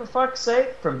in it, for fuck's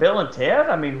sake, from Bill and Ted.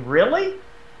 I mean, really?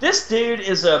 This dude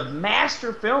is a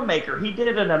master filmmaker. He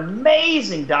did an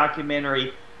amazing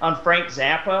documentary on Frank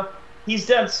Zappa. He's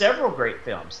done several great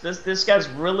films. This guy's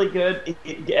really good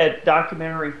at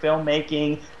documentary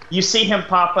filmmaking. You see him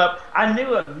pop up. I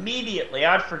knew immediately.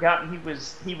 I'd forgotten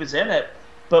he was in it.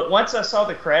 But once I saw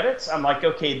the credits, I'm like,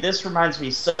 okay, this reminds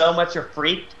me so much of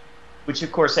Freaked, which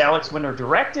of course Alex Winter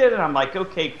directed, and I'm like,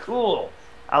 okay, cool.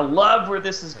 I love where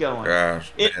this is going.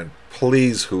 Gosh, man,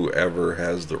 please, whoever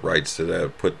has the rights to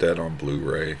that, put that on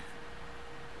Blu-ray.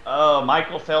 Oh,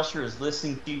 Michael Felsher is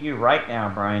listening to you right now,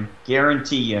 Brian.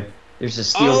 Guarantee you, there's a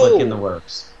steelbook in the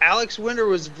works. Alex Winter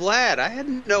was Vlad. I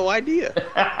had no idea.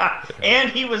 And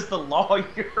he was the lawyer.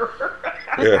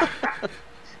 Yeah.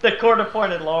 The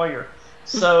court-appointed lawyer.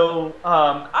 So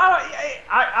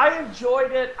I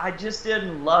enjoyed it. I just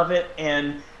didn't love it,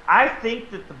 and I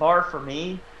think that the bar for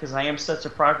me, because I am such a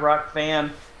prog rock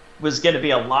fan, was going to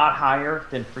be a lot higher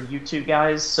than for you two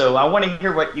guys. So I want to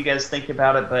hear what you guys think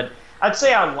about it, but I'd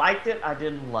say I liked it. I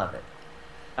didn't love it.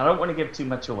 I don't want to give too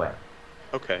much away.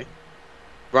 Okay.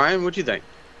 Brian, what'd you think?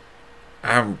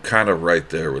 I'm kind of right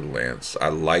there with Lance. I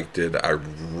liked it. I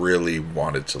really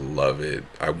wanted to love it.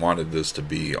 I wanted this to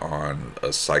be on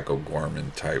a Psycho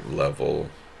Gorman type level.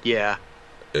 Yeah,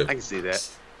 I can see that.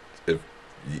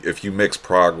 If you mix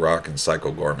prog rock and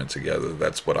Psycho Gorman together,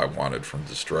 that's what I wanted from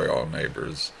Destroy All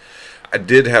Neighbors. I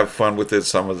did have fun with it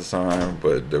some of the time,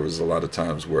 but there was a lot of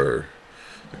times where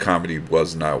the comedy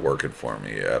was not working for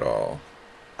me at all.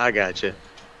 I gotcha.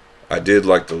 I did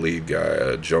like the lead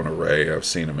guy, Jonah Ray. I've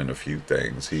seen him in a few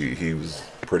things. He was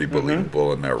pretty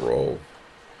believable in that role.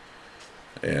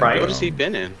 And, right. What has he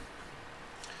been in?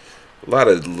 A lot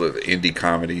of indie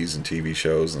comedies and TV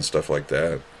shows and stuff like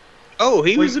that. Oh,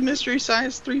 he was a Mystery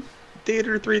Science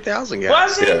Theater 3000 guy.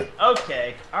 Was he? Yeah.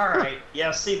 Okay. All right. Yeah,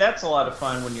 see, that's a lot of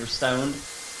fun when you're stoned, to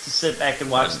sit back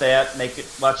and watch that,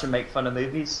 watch him make fun of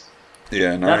movies.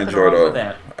 Yeah, and Nothing I enjoyed wrong with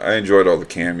that. I enjoyed all the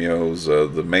cameos.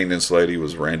 The maintenance lady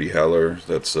was Randy Heller.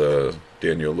 That's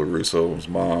Daniel LaRusso's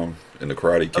mom in The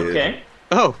Karate Kid. Okay.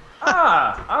 Oh.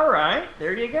 All right.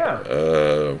 There you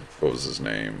go. What was his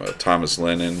name? Thomas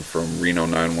Lennon from Reno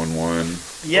 911.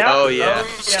 Yeah. Oh, yeah.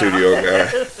 Studio guy.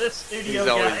 The studio He's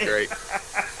always guy.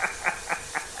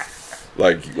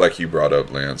 great. Like you brought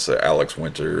up, Lance, Alex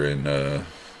Winter, and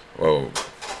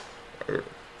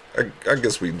I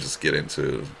guess we can just get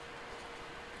into.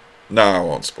 No, I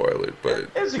won't spoil it, but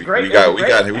It was a we great got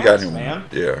cast, him. man.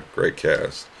 Yeah, great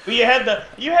cast. Well, you had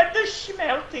the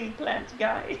smelting plant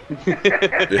guy.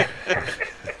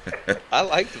 I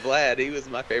liked Vlad. He was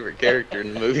my favorite character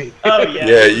in the movie. Oh yeah.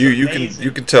 Yeah, he was amazing.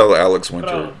 you can tell Alex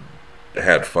Winter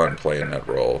had fun playing that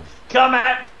role.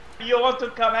 You want to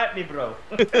come at me, bro?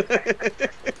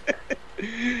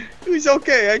 He's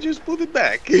okay. I just pulled it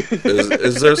back.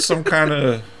 Is there some kind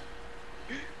of?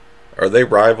 Are they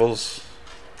rivals?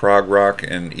 Prog rock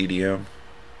and EDM?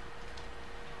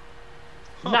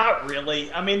 Not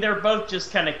really. I mean, they're both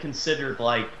just kind of considered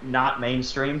like not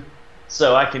mainstream,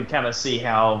 so I can kind of see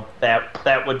how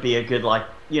that would be a good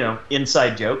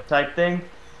inside joke type thing.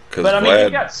 But I mean,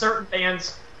 you got certain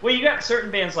bands. Well, you got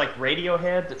certain bands like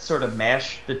Radiohead that sort of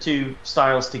mash the two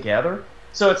styles together.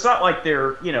 So it's not like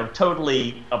they're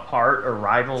totally apart or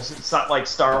rivals. It's not like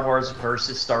Star Wars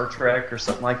versus Star Trek or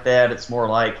something like that. It's more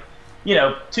like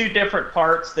two different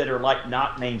parts that are like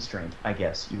not mainstream, I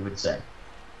guess you would say.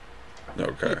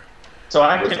 Okay. So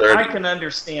I can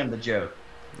understand the joke.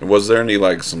 Was there any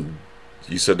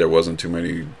you said there wasn't too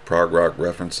many prog rock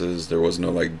references. There was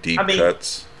no deep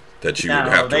cuts that you would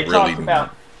have to they really. talked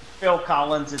about Phil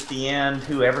Collins at the end,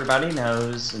 who everybody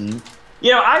knows, and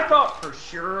I thought for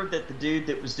sure that the dude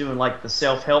that was doing the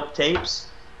self-help tapes,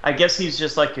 I guess he's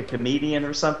just like a comedian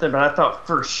or something. But I thought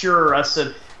for sure, I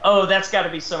said, oh, that's got to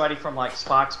be somebody from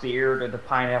Spock's Beard or the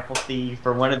Pineapple Thief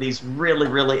or one of these really,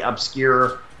 really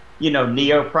obscure,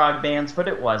 neo-prog bands, but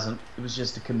it wasn't. It was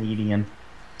just a comedian.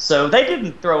 So they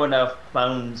didn't throw enough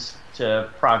bones to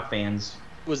prog fans.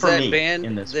 Was that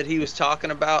band that he was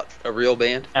talking about a real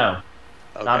band? No,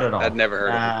 okay. not at all. I'd never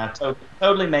heard of it.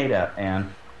 Totally made up,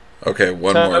 man. Okay,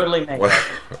 one totally more. Made up.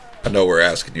 I know we're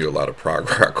asking you a lot of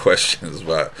prog rock questions,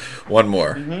 but one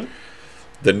more. Mm-hmm.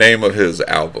 The name of his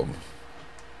album.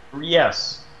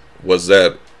 Yes. Was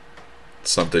that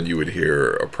something you would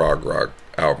hear a prog rock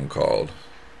album called?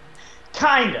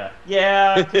 Kinda,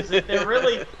 yeah. Because they're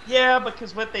really,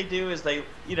 because what they do is they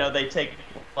take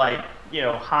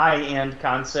high-end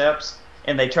concepts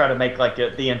and they try to make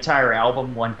the entire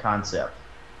album one concept.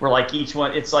 Where each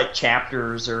one, it's like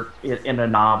chapters or in a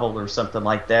novel or something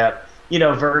like that.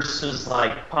 Versus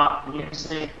pop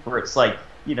music where it's a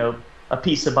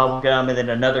piece of bubble gum and then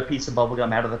another piece of bubble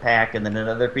gum out of the pack and then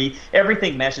another piece.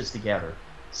 Everything meshes together.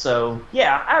 So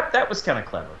yeah, that was kind of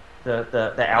clever.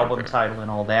 The album title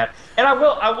and all that. And I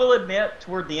will admit,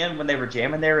 toward the end when they were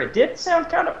jamming there, it did sound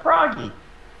kind of proggy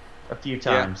a few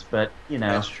times. But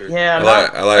that's true. Yeah,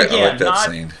 I like that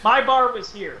scene. My bar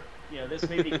was here. This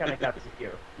movie kind of got to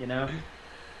here.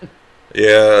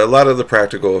 Yeah, a lot of the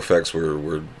practical effects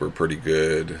were pretty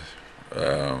good.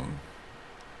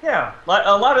 Yeah,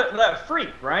 a lot of that Freak,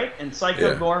 right? And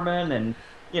Psycho Gorman, and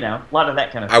a lot of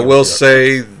that kind of. I will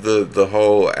say the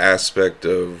whole aspect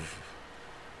of.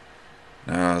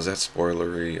 No, is that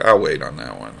spoilery? I'll wait on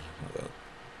that one.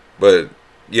 But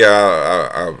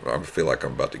yeah, I feel like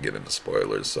I'm about to get into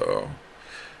spoilers, so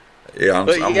yeah, I'm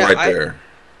right there.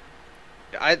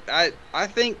 I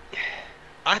think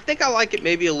I like it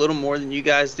maybe a little more than you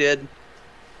guys did.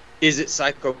 Is it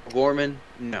Psycho Gorman?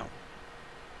 No.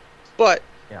 But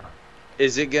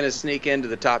is it going to sneak into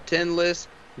the top 10 list?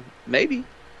 Maybe.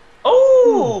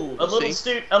 Oh, a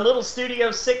little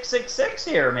Studio 666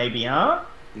 here, maybe, huh?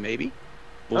 Maybe.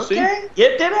 We'll see. It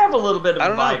did have a little bit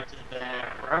of a vibe to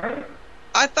that, right?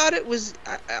 I thought it was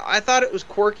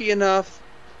quirky enough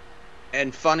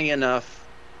and funny enough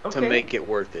to make it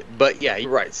worth it. But yeah,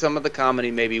 you're right. Some of the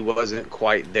comedy maybe wasn't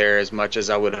quite there as much as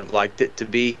I would have liked it to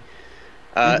be.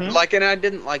 And I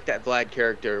didn't like that Vlad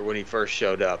character when he first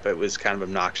showed up. It was kind of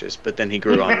obnoxious, but then he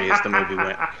grew on me as the movie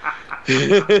went.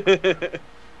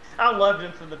 I loved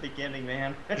him from the beginning,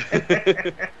 man.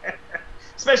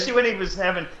 Especially when he was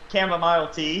having chamomile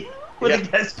tea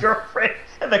with his girlfriend,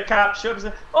 and the cop showed up and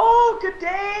said, "Oh, good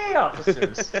day,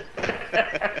 officers."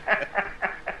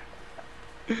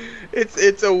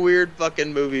 It's a weird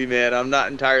fucking movie, man. I'm not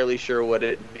entirely sure what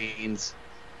it means,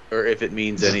 or if it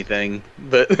means anything.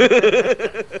 But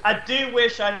I do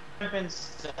wish I'd been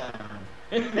stoned.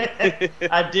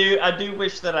 I do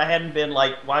wish that I hadn't been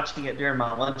watching it during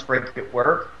my lunch break at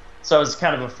work. So I was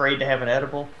kind of afraid to have an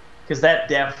edible, because that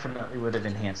definitely would have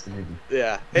enhanced the movie.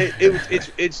 Yeah,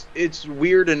 it's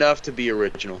weird enough to be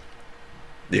original.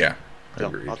 Yeah,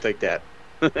 so I'll take that.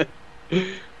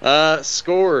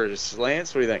 Scores,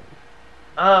 Lance. What do you think?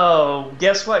 Oh,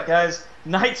 guess what, guys?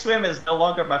 Night Swim is no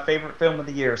longer my favorite film of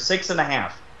the year.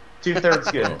 6.5,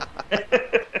 2/3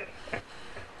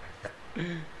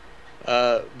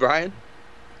 good. Brian.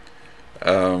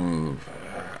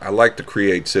 I like the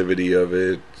creativity of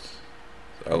it.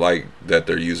 I like that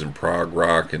they're using prog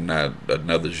rock and not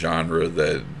another genre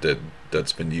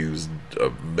that's been used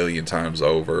a million times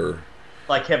over.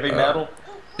 Like heavy metal?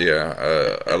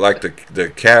 Yeah. I like the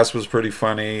cast was pretty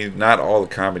funny. Not all the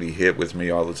comedy hit with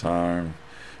me all the time.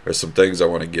 There's some things I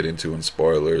want to get into in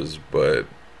spoilers, but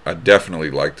I definitely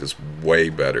like this way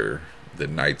better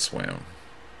than Night Swim.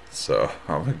 So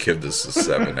I'm gonna give this a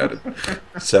 7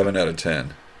 out of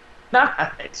 10.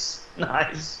 Nice.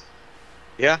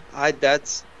 Yeah,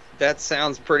 that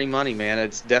sounds pretty money, man.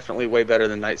 It's definitely way better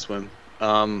than Night Swim.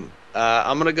 I'm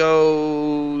gonna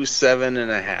go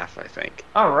 7.5, I think.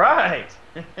 All right.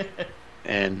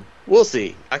 And we'll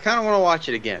see. I kind of want to watch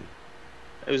it again.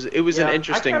 It was an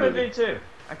interesting movie.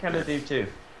 I kind of do too.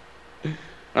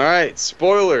 All right,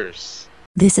 spoilers.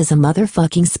 This is a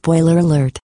motherfucking spoiler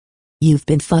alert. You've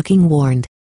been fucking warned.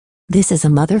 This is a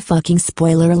motherfucking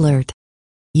spoiler alert.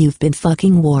 You've been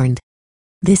fucking warned.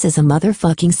 This is a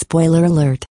motherfucking spoiler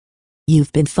alert.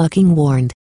 You've been fucking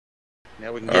warned.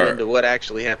 Now we can get into what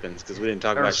actually happens, because we didn't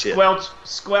talk about shit.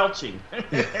 Squelching.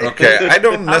 Okay, I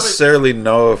don't necessarily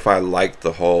know if I like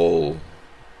the whole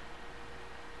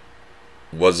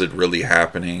was it really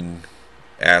happening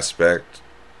aspect.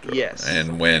 Yes.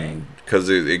 And because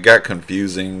it got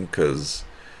confusing, because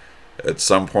at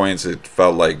some points it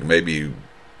felt like maybe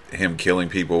him killing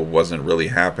people wasn't really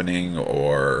happening,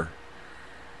 or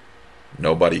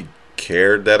nobody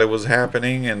cared that it was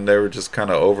happening and they were just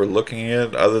kind of overlooking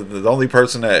it. Other than the only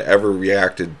person that ever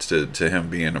reacted to him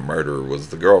being a murderer was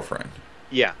the girlfriend.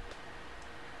 Yeah.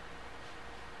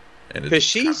 Because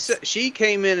she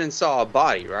came in and saw a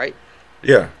body, right?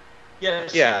 Yeah.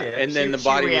 Yeah, and then the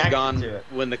body was gone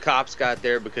when the cops got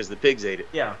there because the pigs ate it.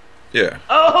 Yeah. Yeah.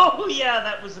 Oh, yeah,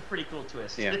 that was a pretty cool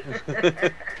twist. Yeah.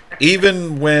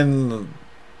 Even when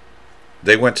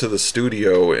they went to the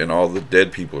studio and all the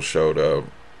dead people showed up,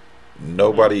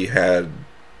 nobody had...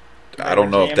 I don't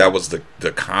know if that was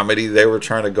the comedy they were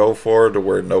trying to go for, to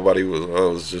where nobody was... Oh,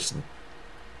 it was just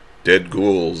dead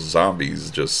ghouls,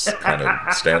 zombies, just kind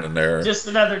of standing there. Just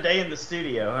another day in the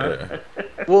studio, huh? Yeah.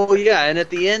 Well, yeah, and at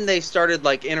the end they started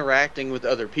interacting with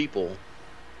other people,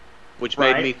 which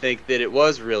made me think that it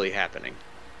was really happening.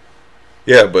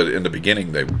 Yeah, but in the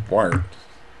beginning they weren't.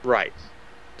 Right.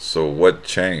 So what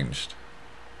changed?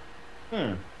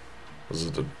 Was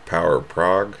it the power of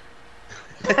Prague?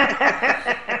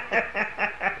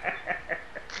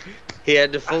 He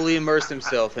had to fully immerse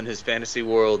himself in his fantasy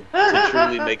world to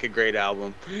truly make a great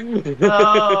album. Oh,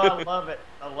 I love it.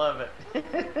 I love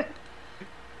it.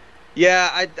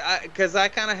 Yeah, because I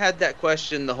kind of had that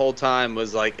question the whole time.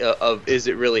 Was like, of is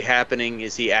it really happening?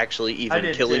 Is he actually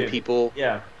even killing people?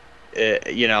 Yeah.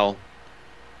 You know.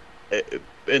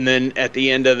 And then at the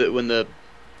end of it, when the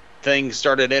thing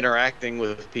started interacting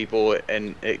with people,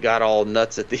 and it got all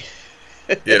nuts at the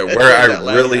Yeah,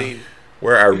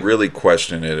 where I really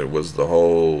questioned it, it was the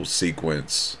whole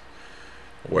sequence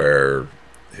where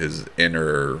his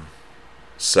inner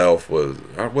self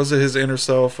was it his inner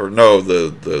self, or no, the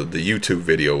YouTube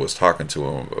video was talking to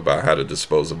him about how to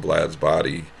dispose of Vlad's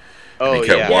body. And he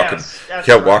kept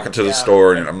walking to the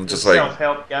store, and I'm just like,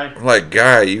 self-help guy. I'm like,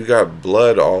 guy, you got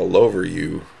blood all over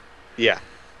you. Yeah.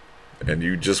 And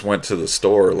you just went to the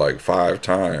store like 5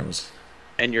 times.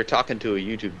 And you're talking to a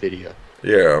YouTube video.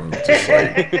 Yeah, I'm just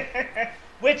like...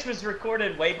 Which was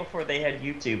recorded way before they had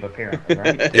YouTube, apparently,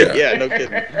 right? Yeah. Yeah, no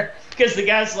kidding. Because the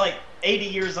guy's like 80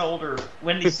 years older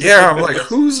when he's... Yeah, I'm like,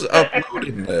 who's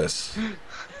uploading this?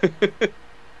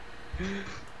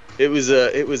 It was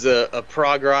a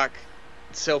prog rock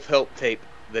self-help tape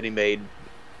that he made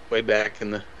way back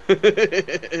in the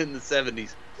in the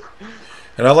 70s.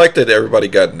 And I like that everybody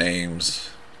got names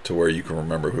to where you can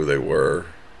remember who they were.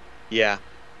 Yeah.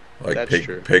 Like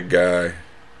pig guy.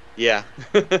 Yeah.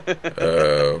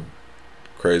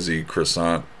 Crazy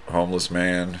croissant homeless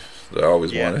man that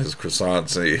always wanted his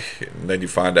croissants, and then you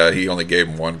find out he only gave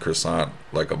him 1 croissant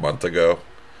like a month ago.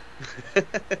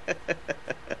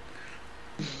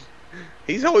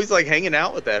 He's always like hanging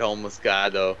out with that homeless guy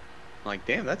though. I'm like,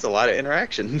 damn, that's a lot of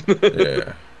interaction.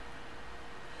 Yeah.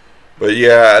 But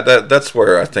yeah, that's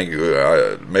where I think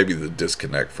maybe the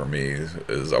disconnect for me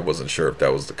is I wasn't sure if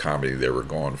that was the comedy they were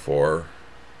going for,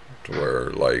 to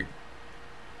where like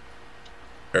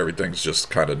everything's just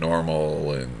kind of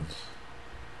normal and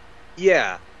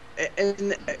yeah,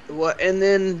 and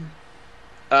then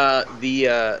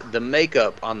the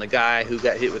makeup on the guy who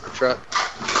got hit with the truck.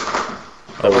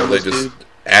 Where they just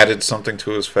added something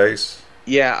to his face.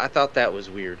 Yeah, I thought that was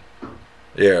weird.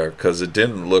 Yeah, because it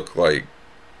didn't look like.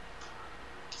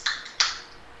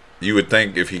 You would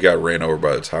think if he got ran over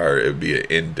by the tire, it would be an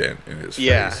indent in his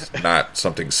face, not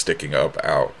something sticking up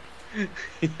out.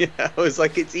 Yeah, I was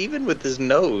like, it's even with his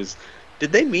nose.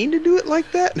 Did they mean to do it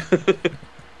like that?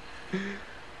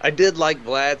 I did like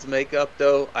Vlad's makeup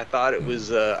though. I thought it was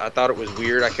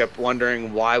weird. I kept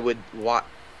wondering why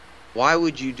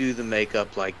would you do the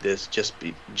makeup like this just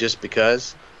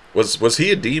because? Was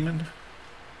he a demon?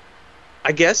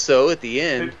 I guess so. At the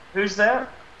end, who's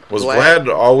that? Was Vlad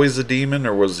always a demon,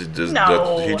 or was he just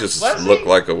looked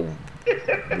like a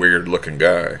weird looking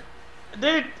guy?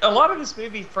 Dude, a lot of this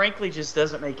movie, frankly, just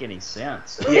doesn't make any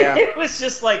sense. Yeah, it was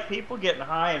just like people getting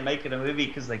high and making a movie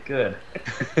because they could.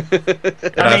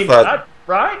 I thought,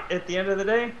 right at the end of the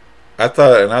day, I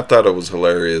thought it was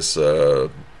hilarious.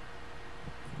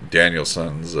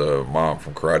 Danielson's mom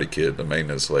from Karate Kid, the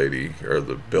maintenance lady or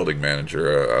the building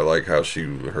manager. I like how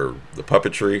the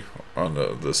puppetry on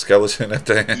the skeleton at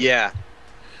the end. Yeah.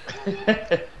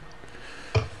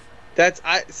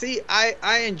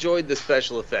 I enjoyed the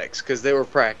special effects because they were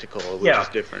practical, which is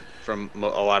different from a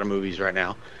lot of movies right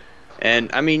now. And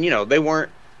I mean, they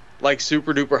weren't like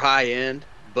super duper high end,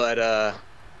 but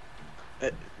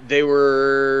they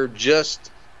were just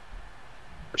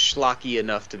schlocky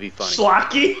enough to be funny.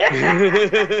 Schlocky?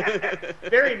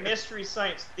 Very Mystery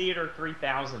Science Theater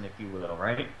 3000, if you will,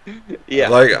 right? Yeah.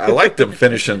 I like them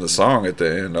finishing the song at the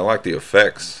end. I like the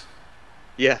effects.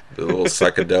 Yeah. The little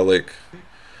psychedelic.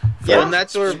 Yeah, and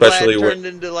that's where Vlad turned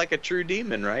into like a true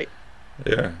demon, right?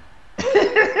 Yeah.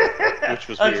 Which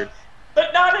was weird.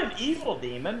 But not an evil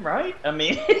demon, right? I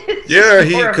mean, yeah,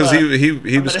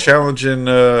 he was challenging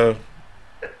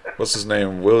what's his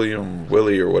name? Willie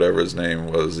or whatever his name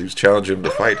was. He was challenging him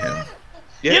to fight him.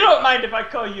 Yeah. You don't mind if I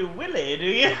call you Willie, do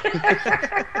you?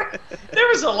 There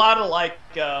was a lot of like,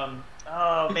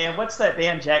 oh man, what's that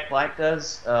band Jack Black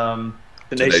does?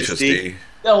 Tenacious D.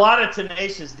 A lot of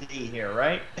Tenacious D here,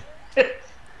 right?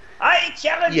 I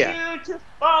challenge you to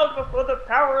fall before the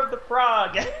power of the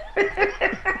prog.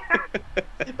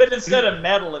 But instead of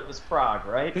metal, it was prog,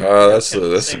 right? Oh, that's a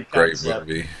great concept.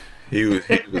 Movie.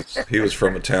 He was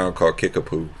from a town called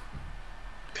Kickapoo.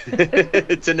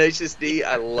 Tenacious D,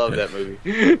 I love that movie.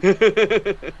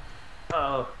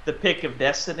 Oh, The Pick of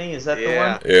Destiny, is that the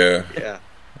one? Yeah.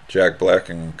 Jack Black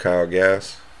and Kyle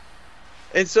Gass.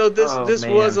 And so this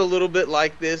was a little bit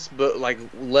like this, but like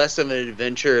less of an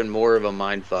adventure and more of a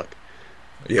mindfuck.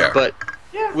 Yeah. But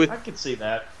I could see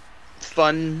that.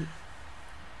 Fun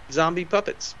zombie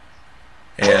puppets.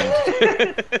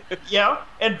 And Yeah,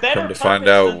 and better come to puppets find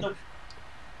than out, the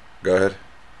go ahead.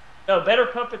 no better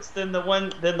puppets than the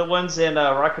ones in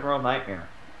Rock and Roll Nightmare.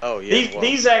 Oh yeah.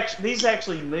 These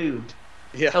actually moved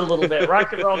Yeah. a little bit.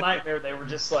 Rock and Roll Nightmare, they were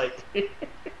just like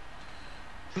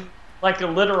like a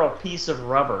literal piece of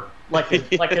rubber, like a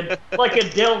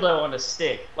dildo on a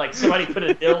stick. Like somebody put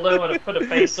a dildo and put a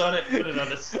face on it, put it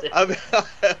on a stick. I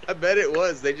bet it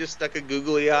was. They just stuck a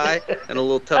googly eye and a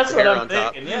little tuft That's of what hair I'm on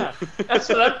top. thinking. Yeah, that's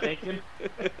what I'm thinking.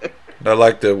 I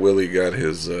like that Willie got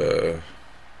his Willie.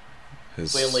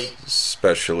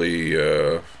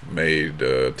 specially made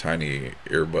tiny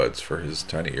earbuds for his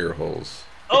tiny ear holes.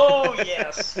 Oh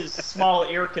yes, his small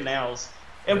ear canals.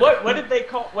 And what did they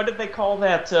call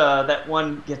that that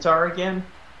one guitar again?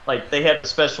 Like they had a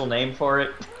special name for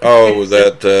it. Oh,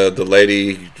 that the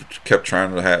lady kept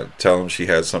trying to tell him she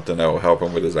had something that would help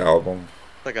him with his album.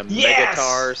 Like a Yes,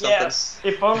 megatar or something. yes.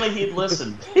 If only he'd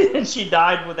listened. And she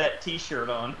died with that T-shirt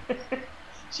on.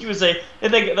 She was and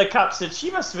the cop said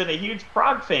she must have been a huge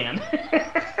prog fan.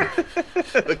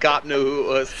 The cop knew who it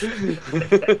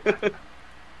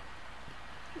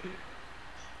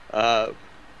was.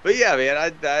 But yeah, man,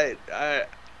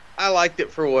 I liked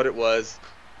it for what it was.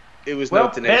 It was no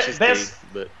Tenacious D,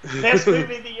 but best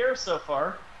movie of the year so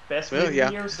far. Best movie of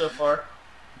the year so far.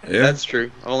 Yeah, that's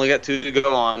true. I only got 2 to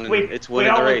go on, and it's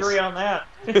winning the race. We all agree on that.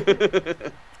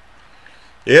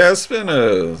 Yeah, it's been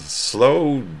a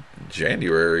slow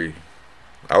January.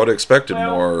 I would have expected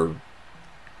more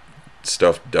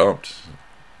stuff dumped.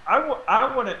 I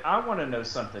want to know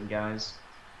something, guys.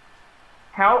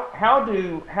 How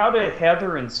do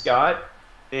Heather and Scott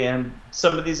and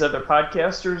some of these other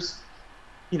podcasters,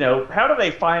 how do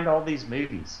they find all these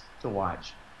movies to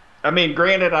watch? I mean,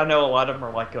 granted, I know a lot of them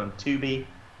are like on Tubi,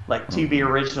 like Tubi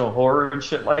Original Horror and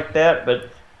shit like that, but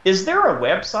is there a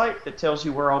website that tells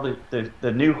you where all the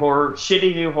new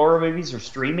shitty new horror movies are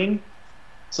streaming,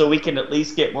 so we can at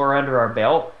least get more under our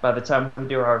belt by the time we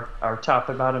do our top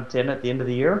about them 10 at the end of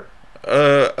the year?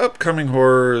 Upcoming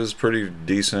Horror is pretty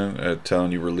decent at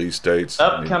telling you release dates.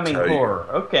 Upcoming Horror,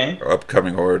 okay.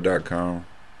 Upcominghorror.com.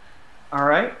 All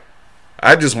right.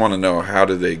 I just want to know, how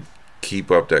do they keep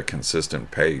up that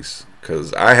consistent pace?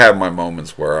 Because I have my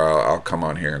moments where I'll come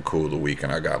on here and cool the week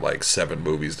and I got like 7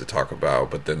 movies to talk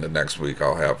about, but then the next week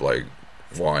I'll have like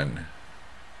 1.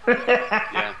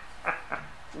 Yeah.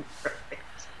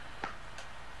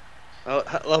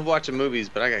 I love watching movies,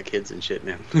 but I got kids and shit,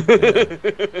 man.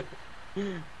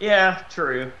 Yeah,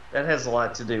 true. That has a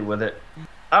lot to do with it.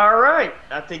 All right.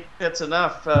 I think that's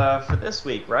enough for this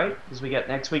week, right? Because we got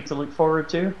next week to look forward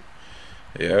to.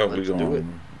 Yeah, we're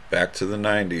going back to the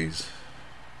 90s.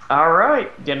 All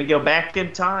right. Going to go back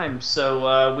in time.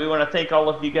 So we want to thank all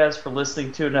of you guys for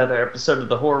listening to another episode of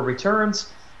The Horror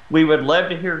Returns. We would love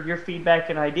to hear your feedback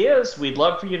and ideas. We'd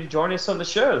love for you to join us on the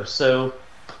show. So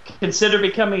consider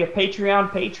becoming a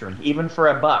Patreon patron, even for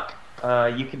 $1.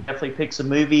 You can definitely pick some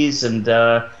movies and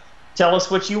tell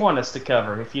us what you want us to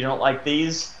cover. If you don't like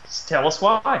these, tell us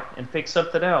why and pick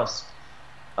something else.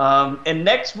 And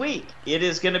next week, it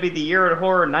is going to be the Year of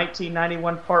Horror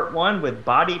 1991 Part 1 with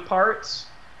Body Parts.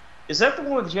 Is that the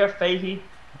one with Jeff Fahey?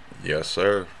 Yes,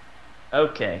 sir.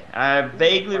 Okay. I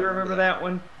vaguely remember that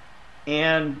one.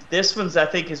 And this one's, I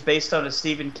think, is based on a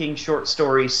Stephen King short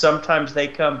story, Sometimes They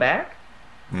Come Back.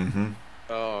 Mm-hmm.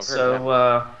 Oh, I've heard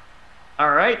so,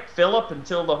 all right, Philip,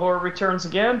 until the horror returns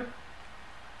again.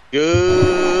 Good.